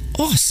is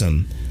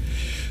awesome.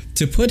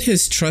 To put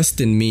his trust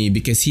in me,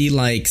 because he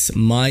likes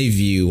my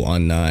view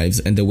on knives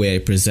and the way I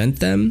present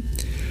them,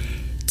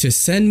 to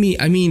send me,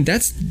 I mean,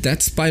 that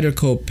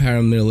Spyderco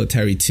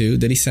Paramilitary 2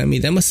 that he sent me,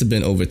 that must have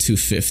been over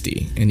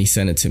 $250, and he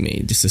sent it to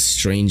me, just a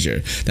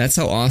stranger. That's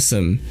how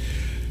awesome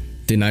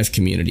the knife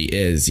community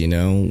is, you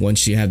know?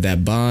 Once you have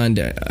that bond,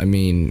 I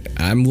mean,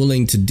 I'm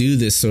willing to do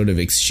this sort of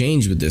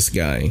exchange with this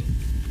guy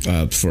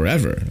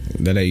forever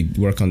that I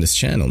work on this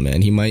channel,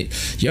 man. I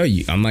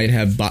might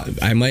have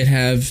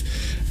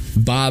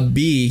Bob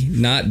B,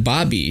 not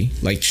Bobby,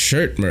 like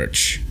shirt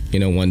merch, you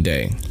know, one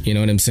day. You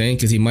know what I'm saying?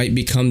 Because he might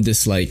become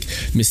this like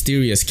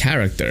mysterious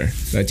character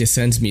that just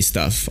sends me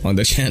stuff on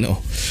the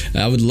channel.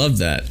 I would love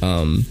that.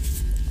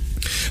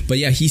 But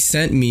yeah, he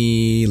sent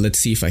me, let's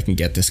see if I can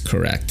get this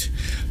correct.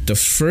 The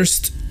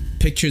first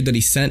picture that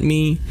he sent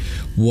me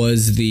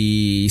was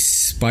the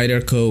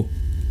Spyderco.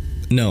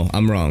 No,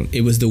 I'm wrong.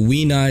 It was the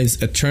Wee Knives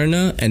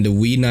Eterna and the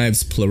Wee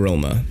Knives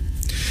Pleroma.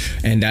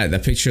 And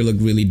that picture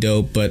looked really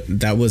dope, but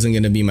that wasn't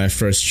going to be my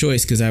first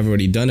choice because I've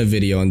already done a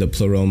video on the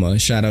Pleroma.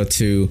 Shout out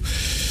to,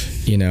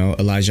 you know,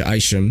 Elijah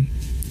Isham,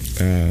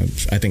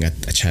 I think I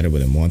chatted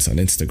with him once on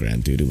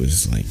Instagram, dude. It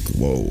was like,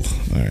 whoa,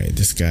 all right,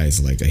 this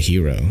guy's like a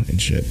hero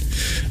and shit.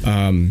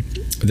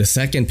 The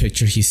second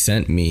picture he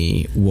sent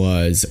me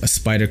was a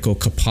Spyderco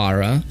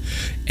Capara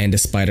and a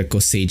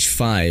Spyderco Sage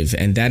 5,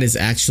 and that is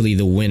actually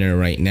the winner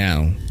right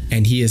now.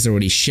 And he has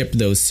already shipped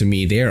those to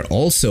me. They're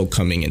also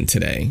coming in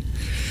today.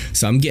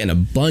 So I'm getting a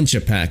bunch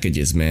of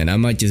packages, man. I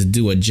might just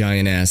do a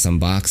giant ass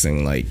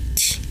unboxing like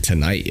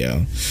tonight,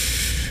 yo.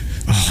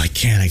 Oh, I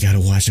can't. I gotta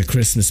watch a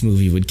Christmas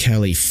movie with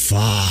Kelly.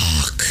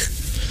 Fuck.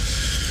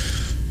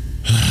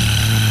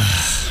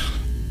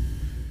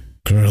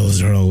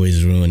 Girls are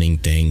always ruining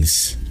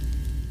things.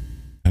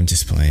 I'm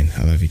just playing.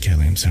 I love you,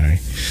 Kelly. I'm sorry.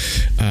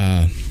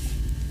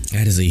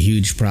 That is a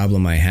huge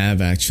problem I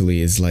have, actually,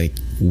 is like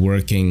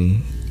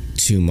working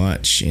too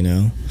much, you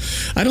know?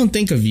 I don't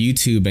think of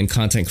YouTube and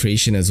content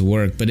creation as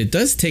work, but it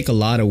does take a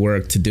lot of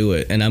work to do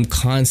it, and I'm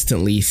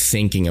constantly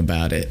thinking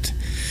about it.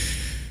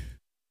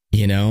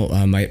 You know,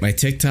 my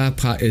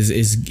TikTok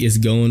is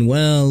going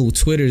well.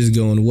 Twitter is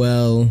going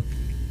well.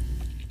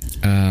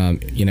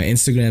 You know,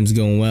 Instagram's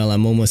going well.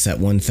 I'm almost at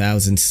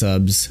 1,000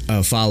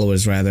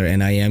 followers rather,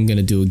 and I am going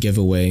to do a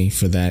giveaway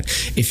for that.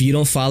 If you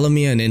don't follow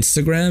me on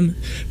Instagram,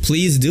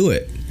 please do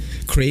it.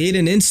 Create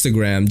an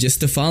Instagram just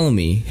to follow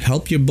me.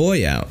 Help your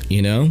boy out,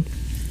 you know?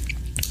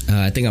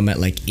 I think I'm at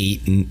like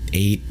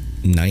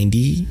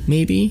 890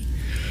 maybe,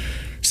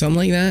 something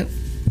like that.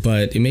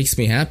 But it makes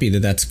me happy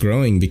that that's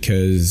growing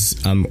because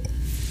I'm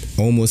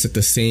almost at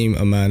the same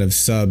amount of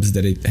subs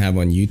that I have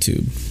on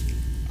YouTube.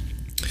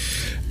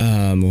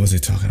 What was I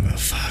talking about?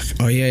 Fuck.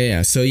 Oh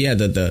yeah. So yeah,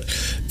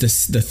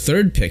 the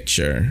third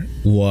picture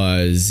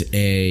was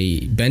a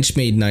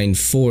Benchmade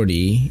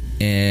 940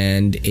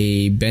 and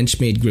a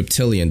Benchmade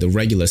Griptilian, the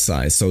regular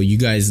size. So you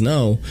guys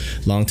know,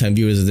 longtime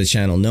viewers of the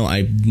channel know,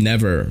 I've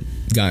never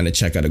gotten to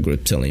check out a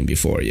Griptilian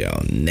before, yo.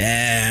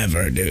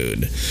 Never,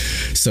 dude.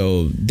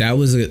 So that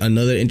was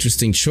another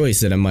interesting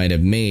choice that I might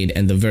have made.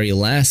 And the very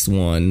last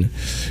one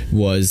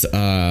was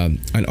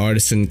an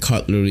Artisan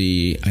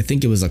Cutlery. I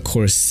think it was a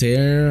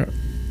Corsair.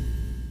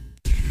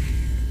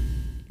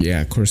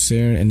 Yeah,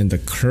 Corsair. And then the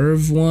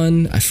curve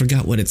one, I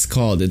forgot what it's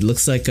called. It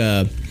looks like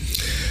one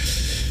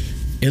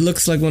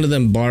of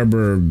them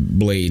barber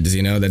blades,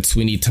 you know, that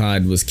Sweeney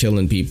Todd was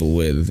killing people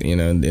with, you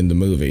know, in the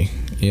movie.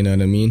 You know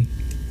what I mean?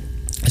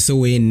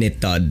 Sweeney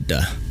Todd.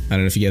 I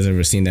don't know if you guys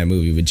ever seen that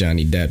movie with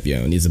Johnny Depp,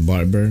 yo, and he's a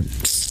barber.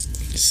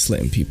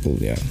 Slitting people,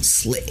 yeah.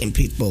 Slitting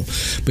people.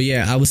 But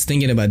yeah, I was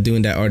thinking about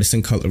doing that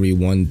Artisan Cutlery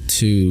one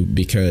too,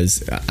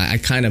 because I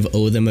kind of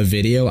owe them a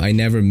video. I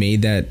never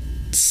made that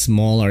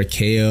small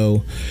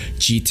Archaeo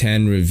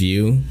G10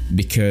 review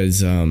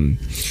because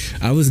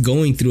I was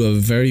going through a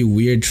very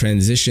weird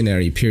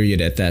transitionary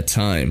period at that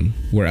time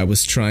where I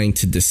was trying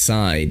to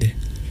decide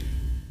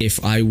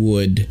if I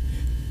would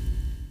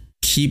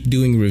keep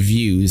doing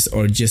reviews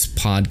or just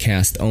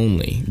podcast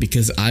only,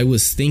 because I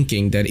was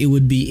thinking that it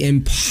would be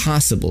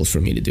impossible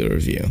for me to do a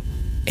review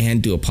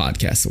and do a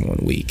podcast in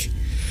 1 week.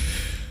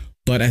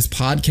 But as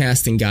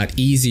podcasting got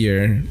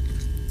easier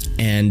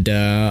and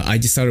I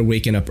just started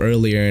waking up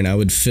earlier, and I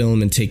would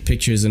film and take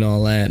pictures and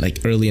all that like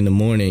early in the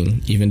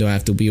morning, even though I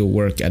have to be at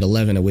work at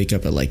 11, I wake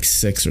up at like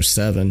 6 or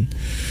 7.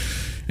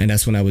 And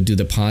that's when I would do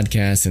the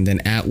podcast. And then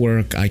at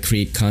work, I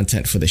create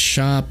content for the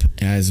shop,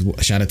 as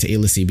shout out to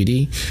Ayla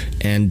CBD.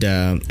 And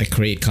I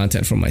create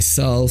content for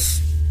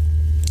myself.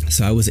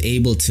 So I was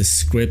able to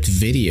script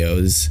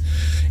videos.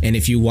 And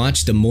if you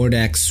watch the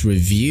Mordax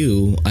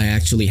review, I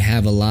actually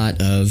have a lot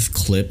of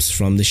clips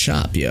from the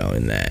shop, yo,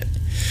 in that.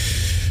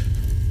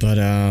 But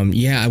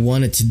yeah, I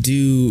wanted to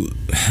do,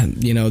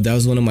 you know, that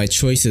was one of my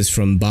choices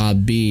from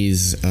Bob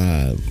B's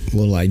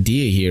little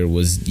idea here,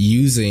 was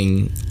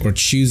choosing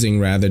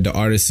the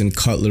Artisan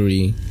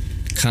Cutlery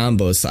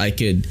combo, so I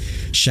could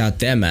shout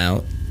them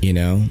out, you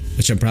know,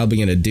 which I'm probably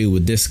going to do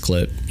with this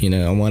clip. You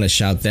know, I want to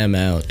shout them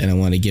out, and I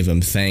want to give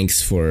them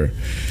thanks for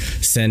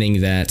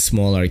sending that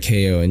small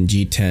Archaeo and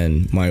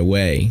G10 my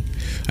way.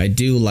 I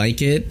do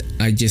like it.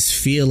 I just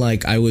feel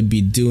like I would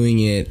be doing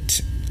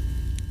it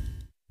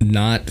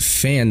not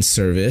fan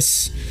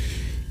service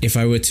if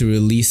I were to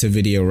release a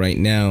video right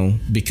now,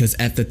 because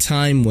at the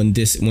time when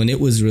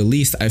it was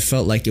released, I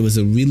felt like it was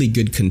a really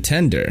good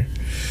contender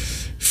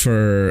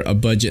for a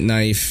budget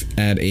knife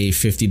at a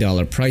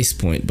 $50 price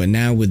point. But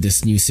now with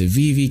this new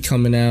Civivi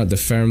coming out, the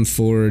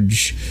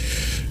Fermforge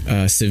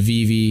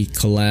Civivi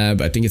collab,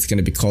 I think it's going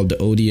to be called the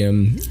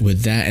Odium,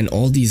 with that and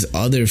all these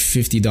other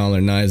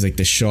 $50 knives like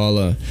the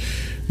Shala,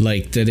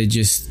 like that are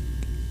just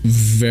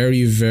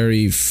very,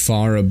 very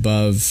far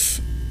above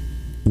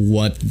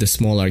what the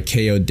small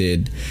Archaeo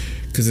did.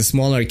 Because the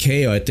small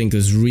Archaeo, I think,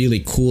 was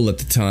really cool at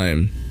the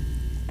time.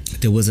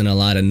 There wasn't a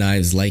lot of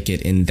knives like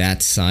it in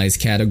that size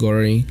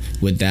category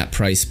with that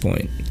price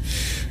point.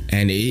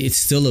 And it's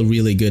still a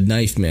really good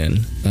knife,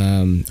 man.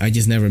 I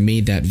just never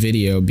made that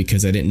video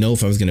because I didn't know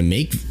if I was going to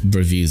make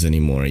reviews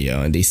anymore,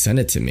 yo. And they sent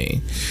it to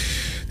me.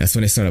 That's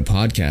when I started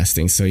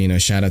podcasting. So, you know,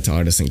 shout out to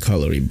Artisan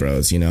Cutlery,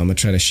 bros. You know, I'm going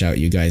to try to shout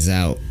you guys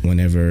out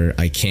whenever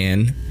I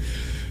can.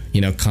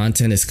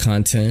 content is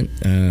content.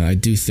 I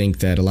do think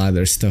that a lot of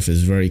their stuff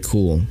is very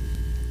cool.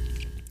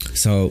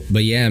 So,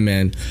 but yeah,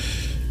 man,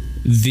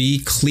 the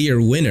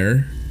clear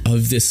winner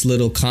of this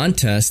little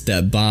contest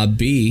that Bob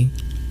B,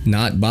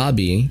 not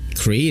Bobby,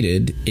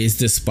 created is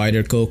the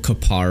Spyderco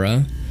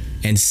Kapara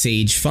and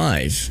Sage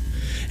 5.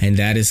 And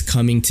that is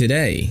coming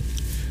today.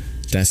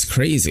 That's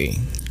crazy.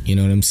 You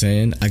know what I'm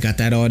saying? I got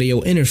that audio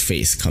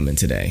interface coming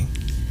today,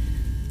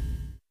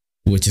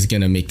 which is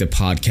going to make the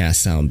podcast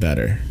sound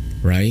better,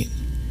 right?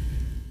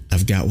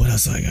 I've got, what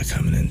else I got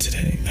coming in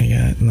today? I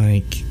got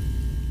like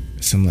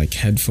some like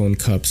headphone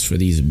cups for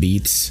these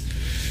Beats.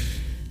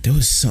 There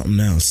was something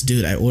else.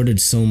 Dude, I ordered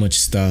so much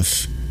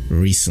stuff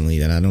recently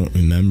that I don't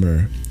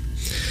remember.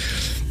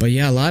 But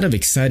yeah, a lot of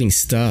exciting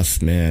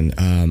stuff, man.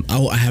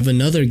 I have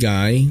another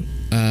guy.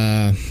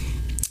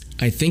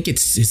 I think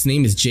his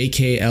name is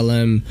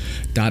jklm.ohio,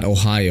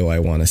 I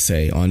want to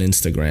say, on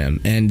Instagram.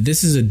 And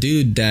this is a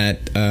dude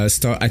that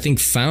I think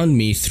found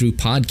me through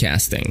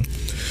podcasting,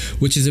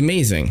 which is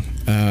amazing.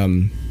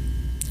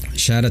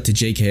 Shout out to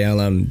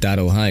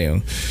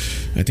jklm.ohio.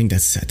 I think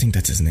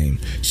that's his name.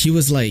 He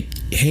was like,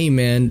 "Hey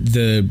man,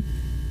 the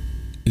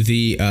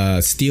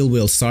steel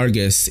wheel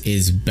Sargus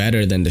is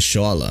better than the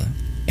Shawla."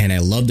 And I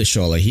love the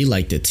Shawla. He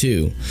liked it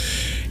too.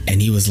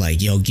 And he was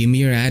like, "Yo, give me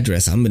your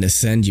address. I'm going to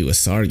send you a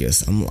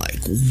Sargus." I'm like,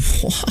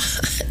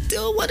 what?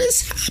 Dude, what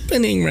is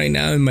happening right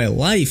now in my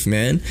life,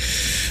 man?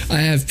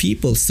 I have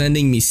people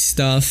sending me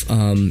stuff.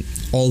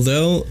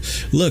 Although,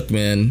 look,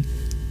 man,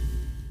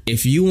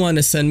 if you want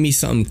to send me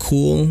something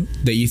cool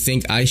that you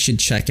think I should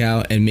check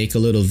out and make a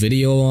little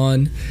video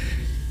on,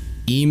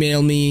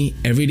 email me,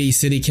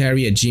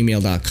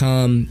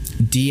 everydaycitycarry@gmail.com,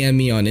 DM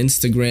me on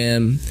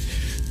Instagram.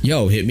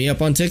 Yo, hit me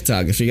up on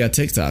TikTok if you got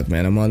TikTok,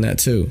 man. I'm on that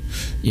too.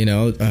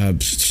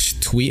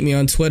 Tweet me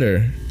on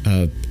Twitter.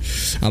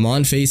 I'm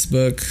on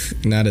Facebook,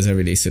 not as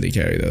Everyday City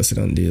Carry though, so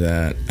don't do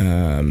that.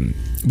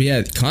 But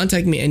yeah,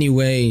 contact me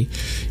anyway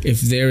if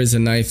there is a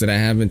knife that I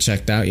haven't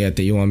checked out yet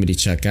that you want me to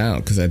check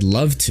out, because I'd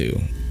love to.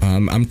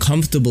 I'm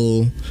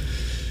comfortable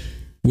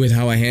with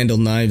how I handle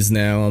knives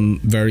now. I'm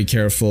very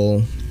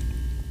careful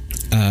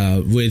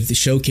with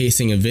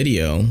showcasing a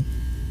video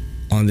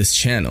on this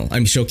channel.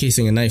 I'm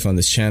showcasing a knife on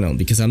this channel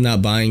because I'm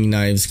not buying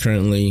knives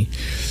currently.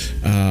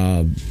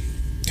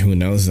 Who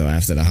knows though,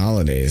 after the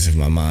holidays, if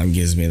my mom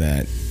gives me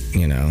that,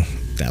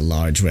 that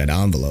large red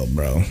envelope,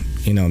 bro.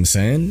 You know what I'm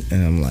saying?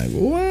 And I'm like,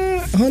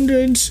 what?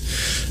 Hundreds?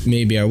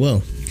 Maybe I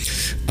will.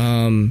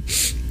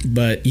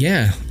 But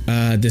yeah,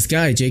 this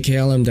guy,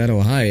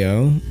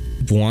 jklm.ohio,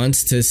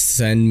 wants to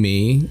send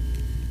me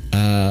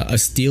a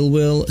steel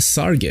wheel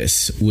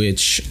Sargus,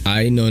 which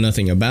I know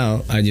nothing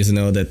about. I just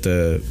know that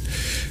the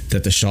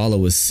Shawla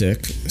was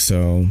sick.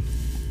 So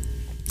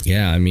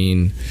yeah, I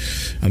mean,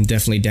 I'm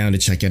definitely down to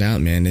check it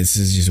out, man. This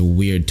is just a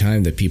weird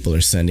time that people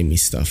are sending me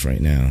stuff right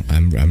now.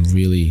 I'm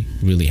really,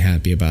 really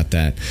happy about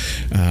that.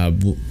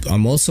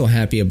 I'm also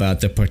happy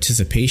about the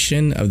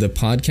participation of the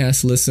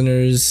podcast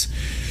listeners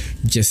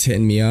just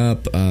hitting me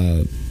up.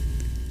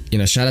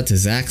 Shout out to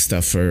Zach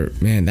Stuff for,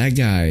 man, that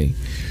guy,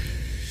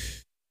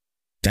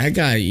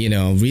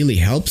 really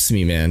helps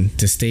me, man,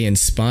 to stay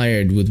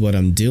inspired with what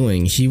I'm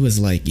doing. He was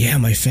like, "Yeah,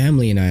 my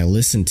family and I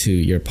listen to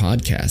your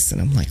podcast." And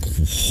I'm like,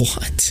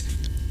 what?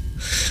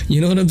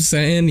 You know what I'm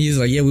saying? He's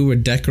like, "Yeah, we were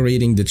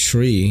decorating the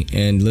tree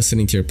and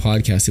listening to your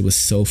podcast. It was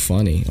so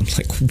funny." I'm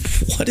like,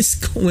 what is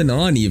going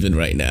on even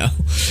right now?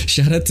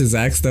 Shout out to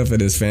Zach Stuff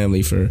and his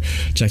family for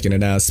checking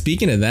it out.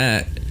 Speaking of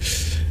that,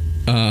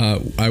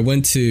 I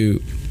went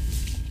to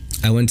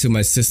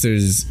my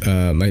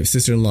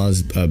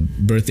sister-in-law's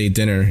birthday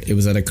dinner. It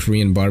was at a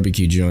Korean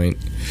barbecue joint.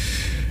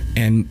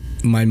 And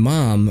my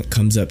mom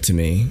comes up to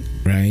me,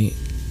 right?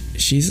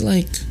 She's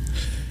like,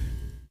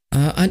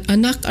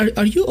 Anak,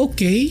 are you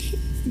okay?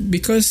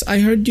 Because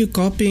I heard you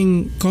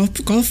coughing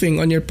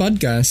on your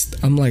podcast.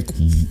 I'm like,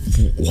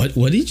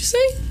 what did you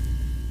say?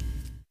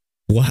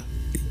 What?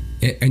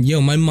 And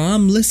yo, my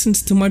mom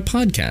listens to my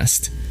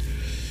podcast.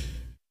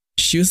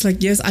 She was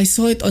like, "Yes, I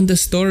saw it on the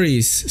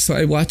stories, so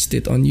I watched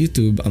it on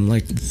YouTube." I'm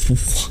like,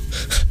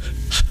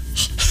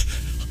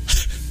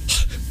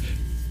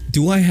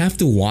 do I have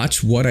to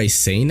watch what I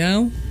say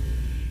now?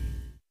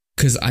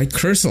 Because I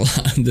curse a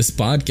lot on this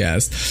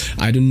podcast.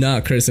 I do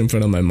not curse in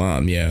front of my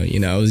mom. Yeah,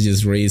 I was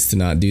just raised to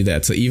not do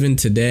that. So even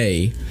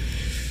today,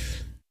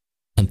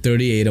 I'm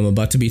 38. I'm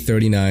about to be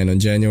 39 on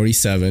January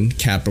 7.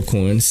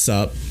 Capricorn,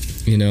 sup,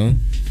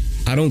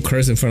 I don't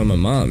curse in front of my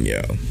mom,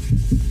 yo.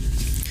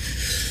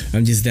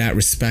 I'm just that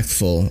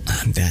respectful.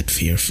 I'm that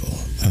fearful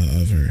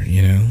of her,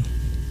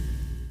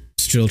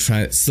 Still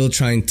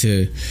trying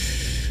to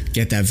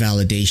get that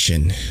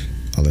validation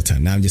all the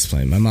time. Now I'm just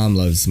playing. My mom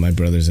loves my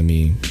brothers and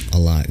me a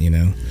lot,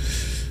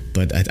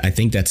 But I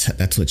think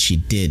that's what she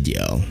did,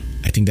 yo.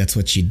 I think that's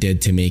what she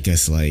did to make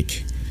us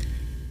like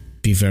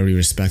be very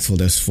respectful.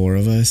 There's 4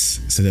 of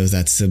us, so there was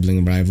that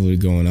sibling rivalry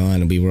going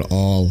on, and we were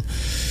all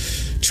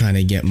trying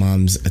to get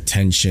mom's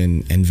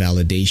attention and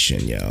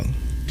validation, yo.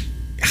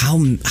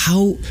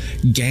 How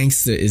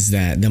gangster is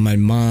that my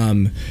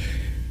mom,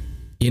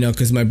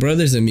 Because my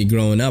brothers and me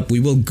growing up, we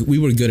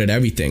were good at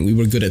everything. We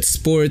were good at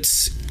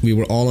sports. We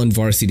were all on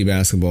varsity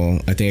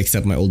basketball, I think,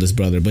 except my oldest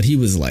brother. But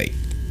he's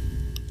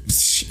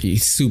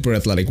super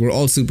athletic. We're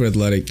all super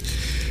athletic.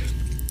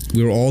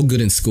 We were all good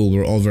in school. We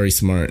were all very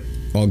smart.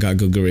 All got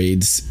good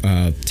grades.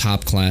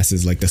 Top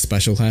classes, like the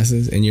special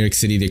classes. In New York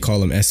City, they call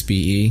them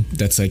SPE.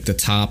 That's like the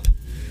top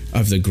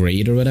of the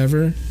grade or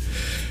whatever.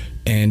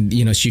 And,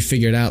 she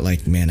figured out,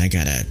 like, man, I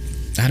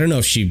don't know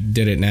if she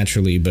did it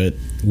naturally, but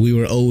we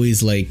were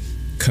always like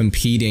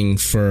competing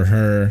for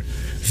her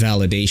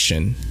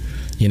validation.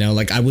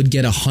 Like I would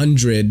get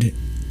 100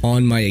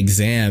 on my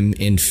exam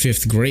in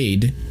 5th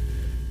grade,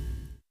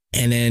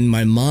 and then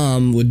my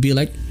mom would be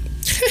like,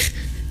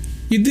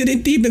 you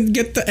didn't even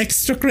get the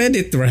extra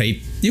credit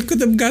right. You could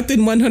have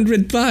gotten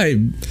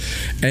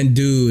 105. And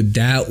dude,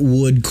 that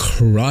would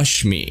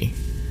crush me.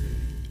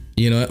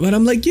 But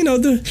I'm like,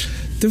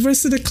 the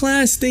rest of the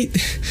class, they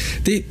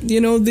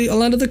a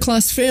lot of the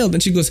class failed.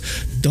 And she goes,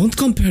 don't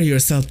compare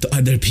yourself to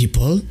other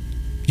people.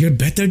 You're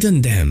better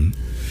than them.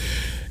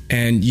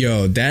 And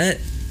that,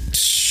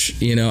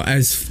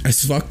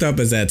 as fucked up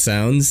as that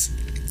sounds,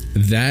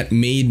 that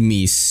made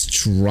me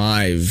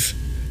strive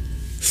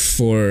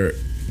for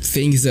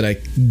things that I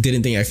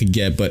didn't think I could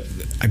get, but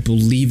I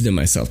believed in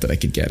myself that I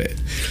could get it.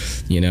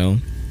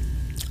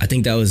 I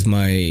think that was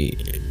my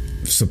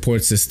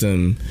support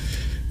system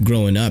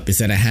growing up, is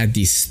that I had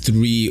these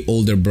 3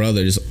 older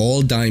brothers,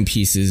 all dime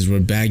pieces, were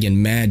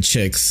bagging mad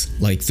chicks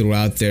like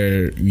throughout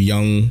their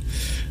young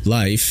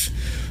life,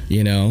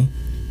 and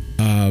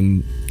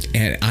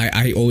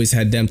I always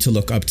had them to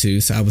look up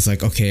to. So I was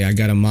like, okay, I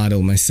gotta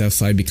model myself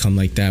so I become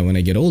like that when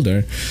I get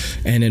older.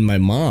 And then my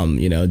mom,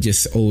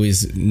 just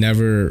always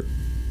never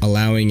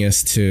allowing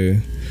us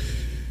to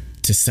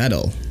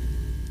settle.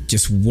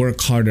 Just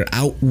work harder,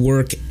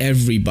 outwork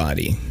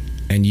everybody,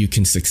 and you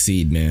can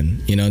succeed,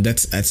 man.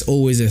 That's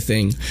always a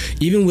thing.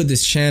 Even with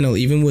this channel,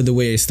 even with the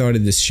way I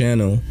started this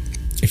channel,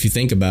 if you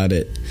think about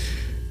it,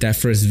 that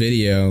first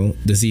video,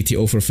 the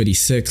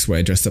ZT-0456, where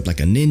I dressed up like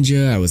a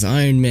ninja, I was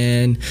Iron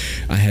Man,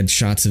 I had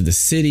shots of the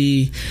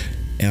city,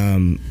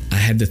 I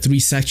had the 3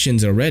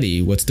 sections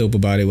already. What's dope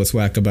about it, what's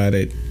whack about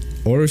it,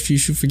 or if you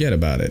should forget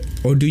about it,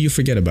 or do you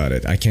forget about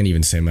it? I can't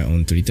even say my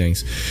own 3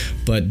 things.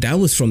 But that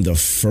was from the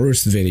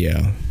first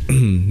video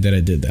that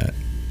I did that.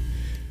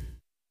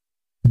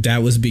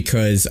 That was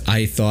because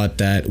I thought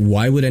that,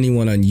 why would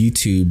anyone on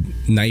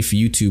knife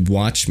YouTube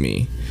watch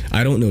me?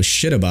 I don't know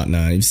shit about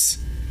knives.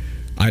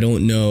 I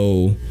don't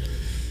know.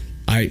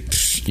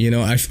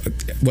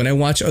 When I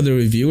watch other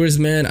reviewers,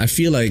 man, I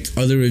feel like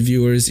other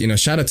reviewers,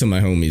 shout out to my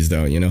homies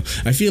though,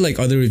 I feel like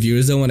other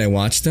reviewers though, when I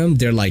watch them,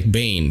 they're like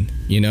Bane,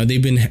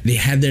 they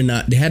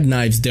had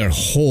knives their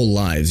whole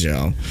lives,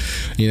 yo,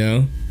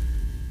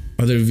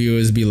 other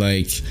reviewers be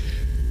like,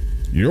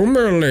 you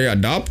merely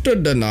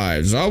adopted the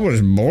knives, I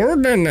was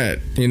born in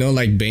it,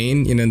 like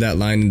Bane, that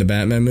line in the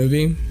Batman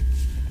movie.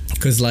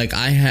 Because, like,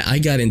 I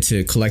got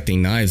into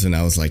collecting knives when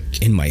I was,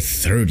 like, in my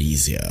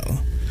 30s, yo.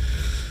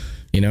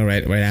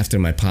 Right after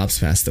my pops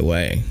passed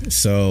away.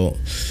 So,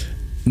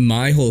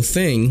 my whole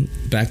thing,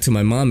 back to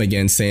my mom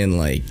again, saying,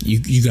 like,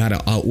 you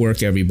gotta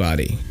outwork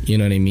everybody. You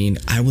know what I mean?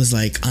 I was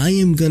like, I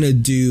am gonna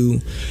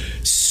do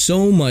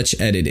so much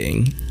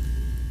editing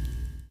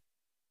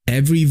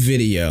every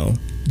video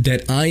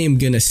that I am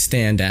gonna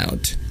stand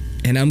out.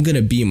 And I'm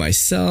gonna be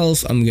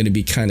myself. I'm gonna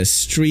be kind of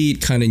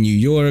street, kind of New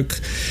York.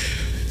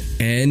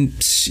 And,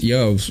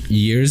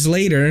 years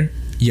later,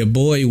 your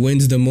boy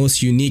wins the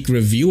most unique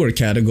reviewer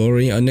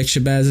category on Nick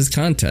Shabazz's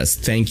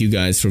contest. Thank you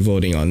guys for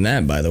voting on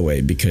that, by the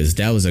way, because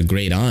that was a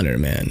great honor,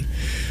 man.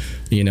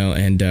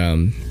 And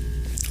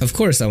of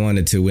course I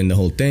wanted to win the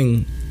whole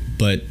thing,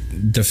 but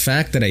the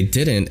fact that I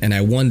didn't, and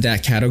I won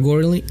that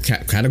category,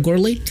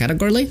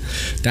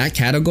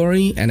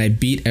 and I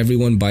beat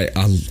everyone by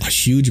a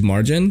huge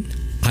margin,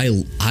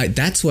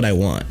 that's what I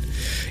want.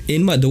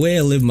 The way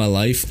I live my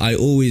life, I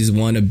always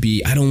want to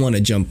be, I don't want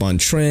to jump on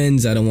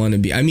trends. I don't want to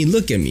be,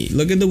 look at me.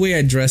 Look at the way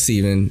I dress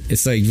even.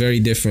 It's like very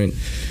different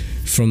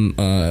from,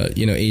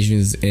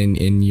 Asians in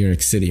New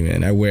York City,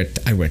 man. I wear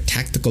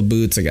tactical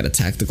boots. I got a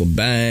tactical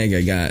bag.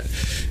 I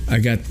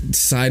got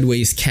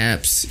sideways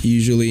caps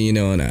usually,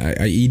 and I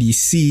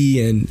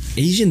EDC, and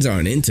Asians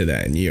aren't into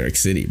that in New York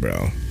City,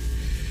 bro.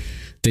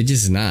 They're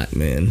just not,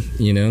 man,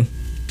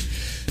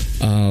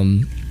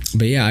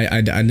 But yeah,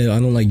 I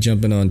don't like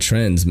jumping on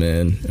trends,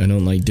 man. I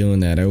don't like doing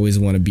that. I always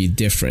want to be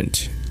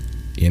different,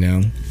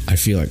 I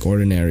feel like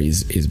ordinary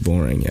is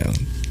boring,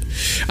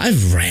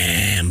 I've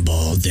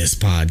rambled this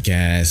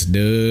podcast,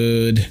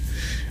 dude.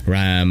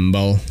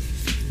 Ramble's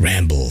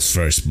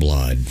First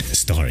Blood,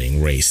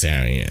 starring Ray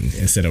Sarian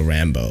instead of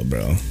Rambo,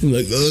 bro. I'm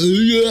like,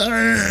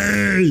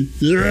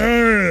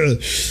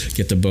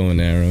 get the bow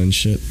and arrow and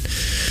shit.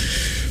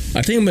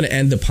 I think I'm going to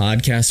end the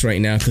podcast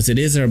right now because it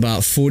is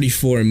about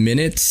 44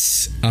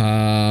 minutes.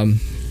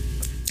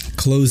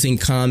 Closing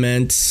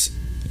comments.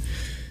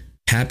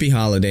 Happy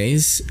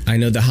holidays. I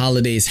know the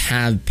holidays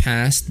have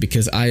passed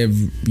because I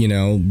am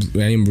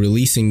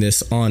releasing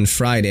this on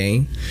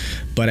Friday.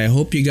 But I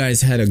hope you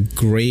guys had a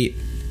great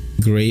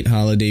great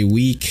holiday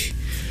week.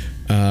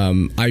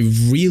 I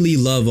really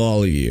love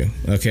all of you.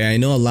 Okay, I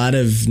know a lot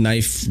of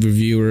knife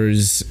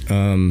reviewers,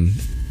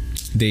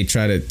 they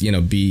try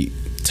to, be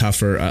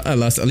tougher. At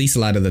least a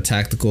lot of the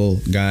tactical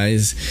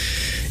guys,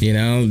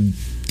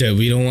 that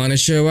we don't want to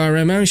show our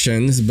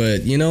emotions.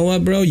 But you know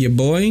what, bro? Your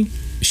boy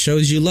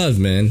shows you love,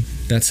 man.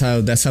 That's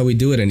how we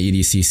do it in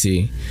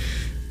EDCC.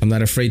 I'm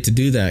not afraid to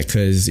do that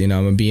because, I'm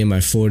going to be in my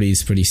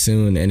 40s pretty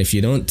soon. And if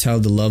you don't tell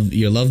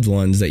your loved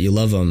ones that you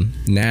love them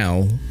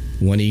now,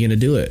 when are you going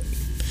to do it?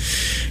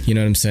 You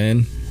know what I'm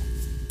saying?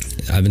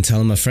 I've been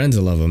telling my friends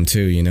I love them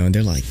too, and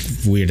they're like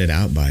weirded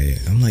out by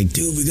it. I'm like,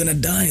 dude, we're going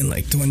to die in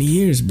like 20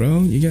 years,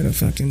 bro. You got to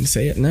fucking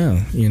say it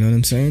now. You know what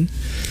I'm saying?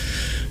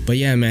 But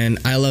yeah, man,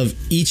 I love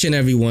each and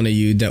every one of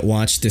you that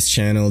watch this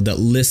channel, that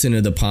listen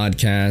to the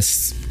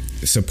podcast,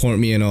 support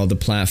me on all the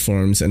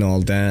platforms and all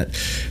that.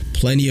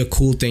 Plenty of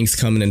cool things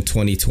coming in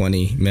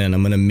 2020, man.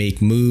 I'm gonna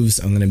make moves.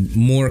 I'm gonna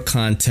more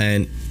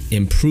content,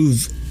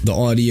 improve the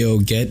audio,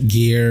 get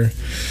gear,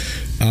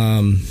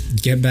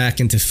 get back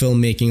into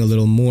filmmaking a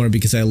little more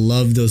because I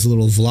love those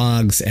little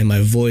vlogs and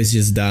my voice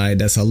just died.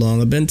 That's how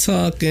long I've been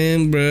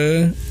talking,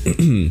 bruh.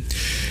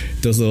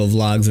 Those little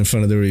vlogs in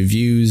front of the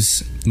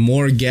reviews.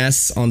 More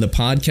guests on the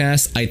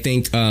podcast. I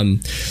think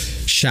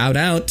shout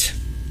out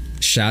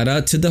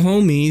to the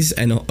homies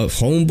and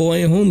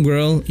homeboy and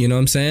homegirl, you know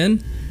what I'm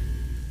saying?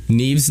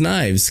 Neves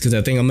Knives, because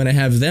I think I'm going to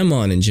have them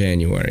on in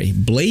January.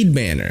 Blade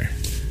Banner,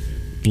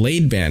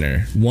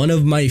 one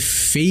of my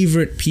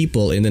favorite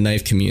people in the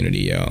knife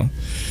community, yo.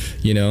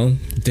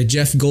 The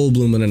Jeff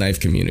Goldblum in the knife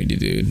community,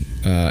 dude.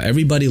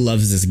 Everybody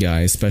loves this guy,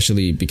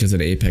 especially because of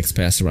the Apex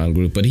Pass Around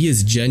group, but he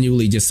is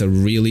genuinely just a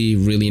really,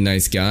 really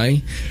nice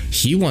guy.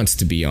 He wants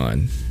to be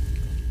on.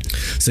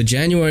 So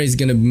January is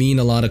going to mean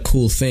a lot of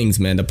cool things,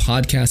 man. The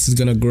podcast is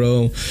going to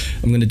grow.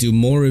 I'm going to do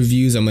more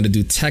reviews. I'm going to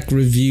do tech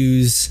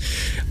reviews.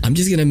 I'm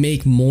just going to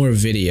make more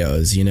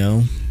videos,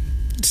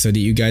 so that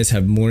you guys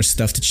have more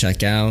stuff to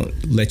check out,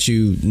 let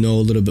you know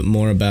a little bit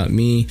more about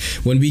me.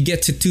 When we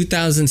get to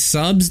 2,000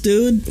 subs,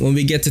 dude, I'm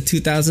going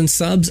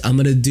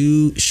to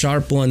do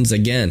sharp ones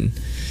again.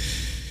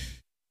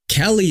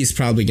 Kelly is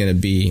probably going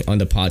to be on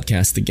the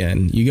podcast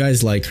again. You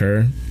guys like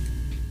her.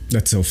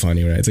 That's so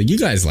funny, right? It's like, you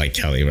guys like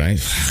Kelly, right?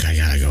 I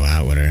gotta go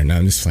out with her. No,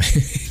 I'm just playing.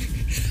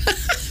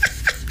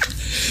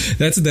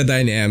 That's the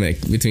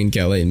dynamic between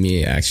Kelly and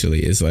me,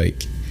 actually, is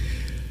like,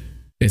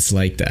 it's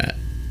like that.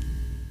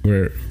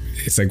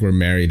 It's like we're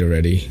married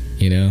already,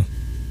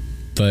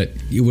 But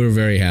we're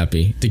very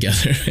happy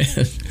together.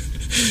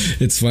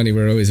 It's funny,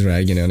 we're always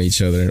ragging on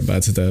each other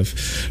about stuff.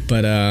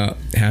 But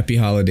happy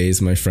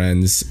holidays, my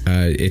friends.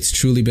 It's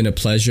truly been a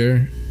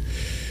pleasure.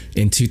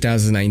 In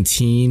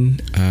 2019,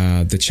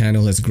 the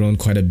channel has grown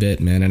quite a bit,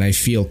 man, and I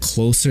feel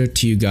closer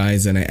to you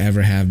guys than I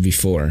ever have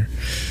before.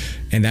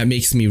 And that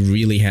makes me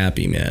really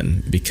happy,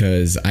 man,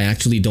 because I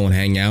actually don't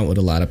hang out with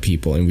a lot of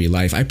people in real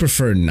life. I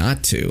prefer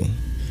not to.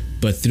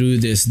 But through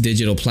this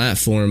digital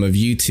platform of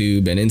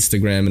YouTube and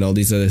Instagram and all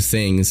these other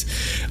things,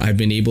 I've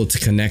been able to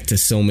connect to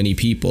so many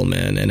people,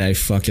 man. And I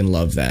fucking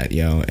love that,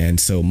 yo. And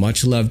so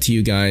much love to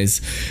you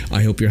guys.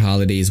 I hope your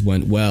holidays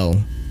went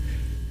well.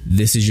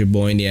 This is your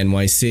boy in the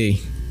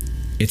NYC.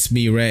 It's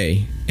me,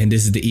 Ray, and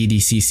this is the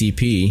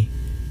EDCCP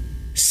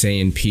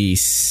saying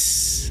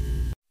peace.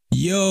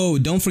 Yo,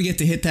 don't forget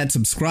to hit that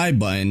subscribe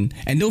button,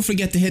 and don't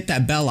forget to hit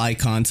that bell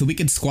icon so we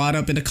can squad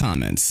up in the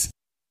comments.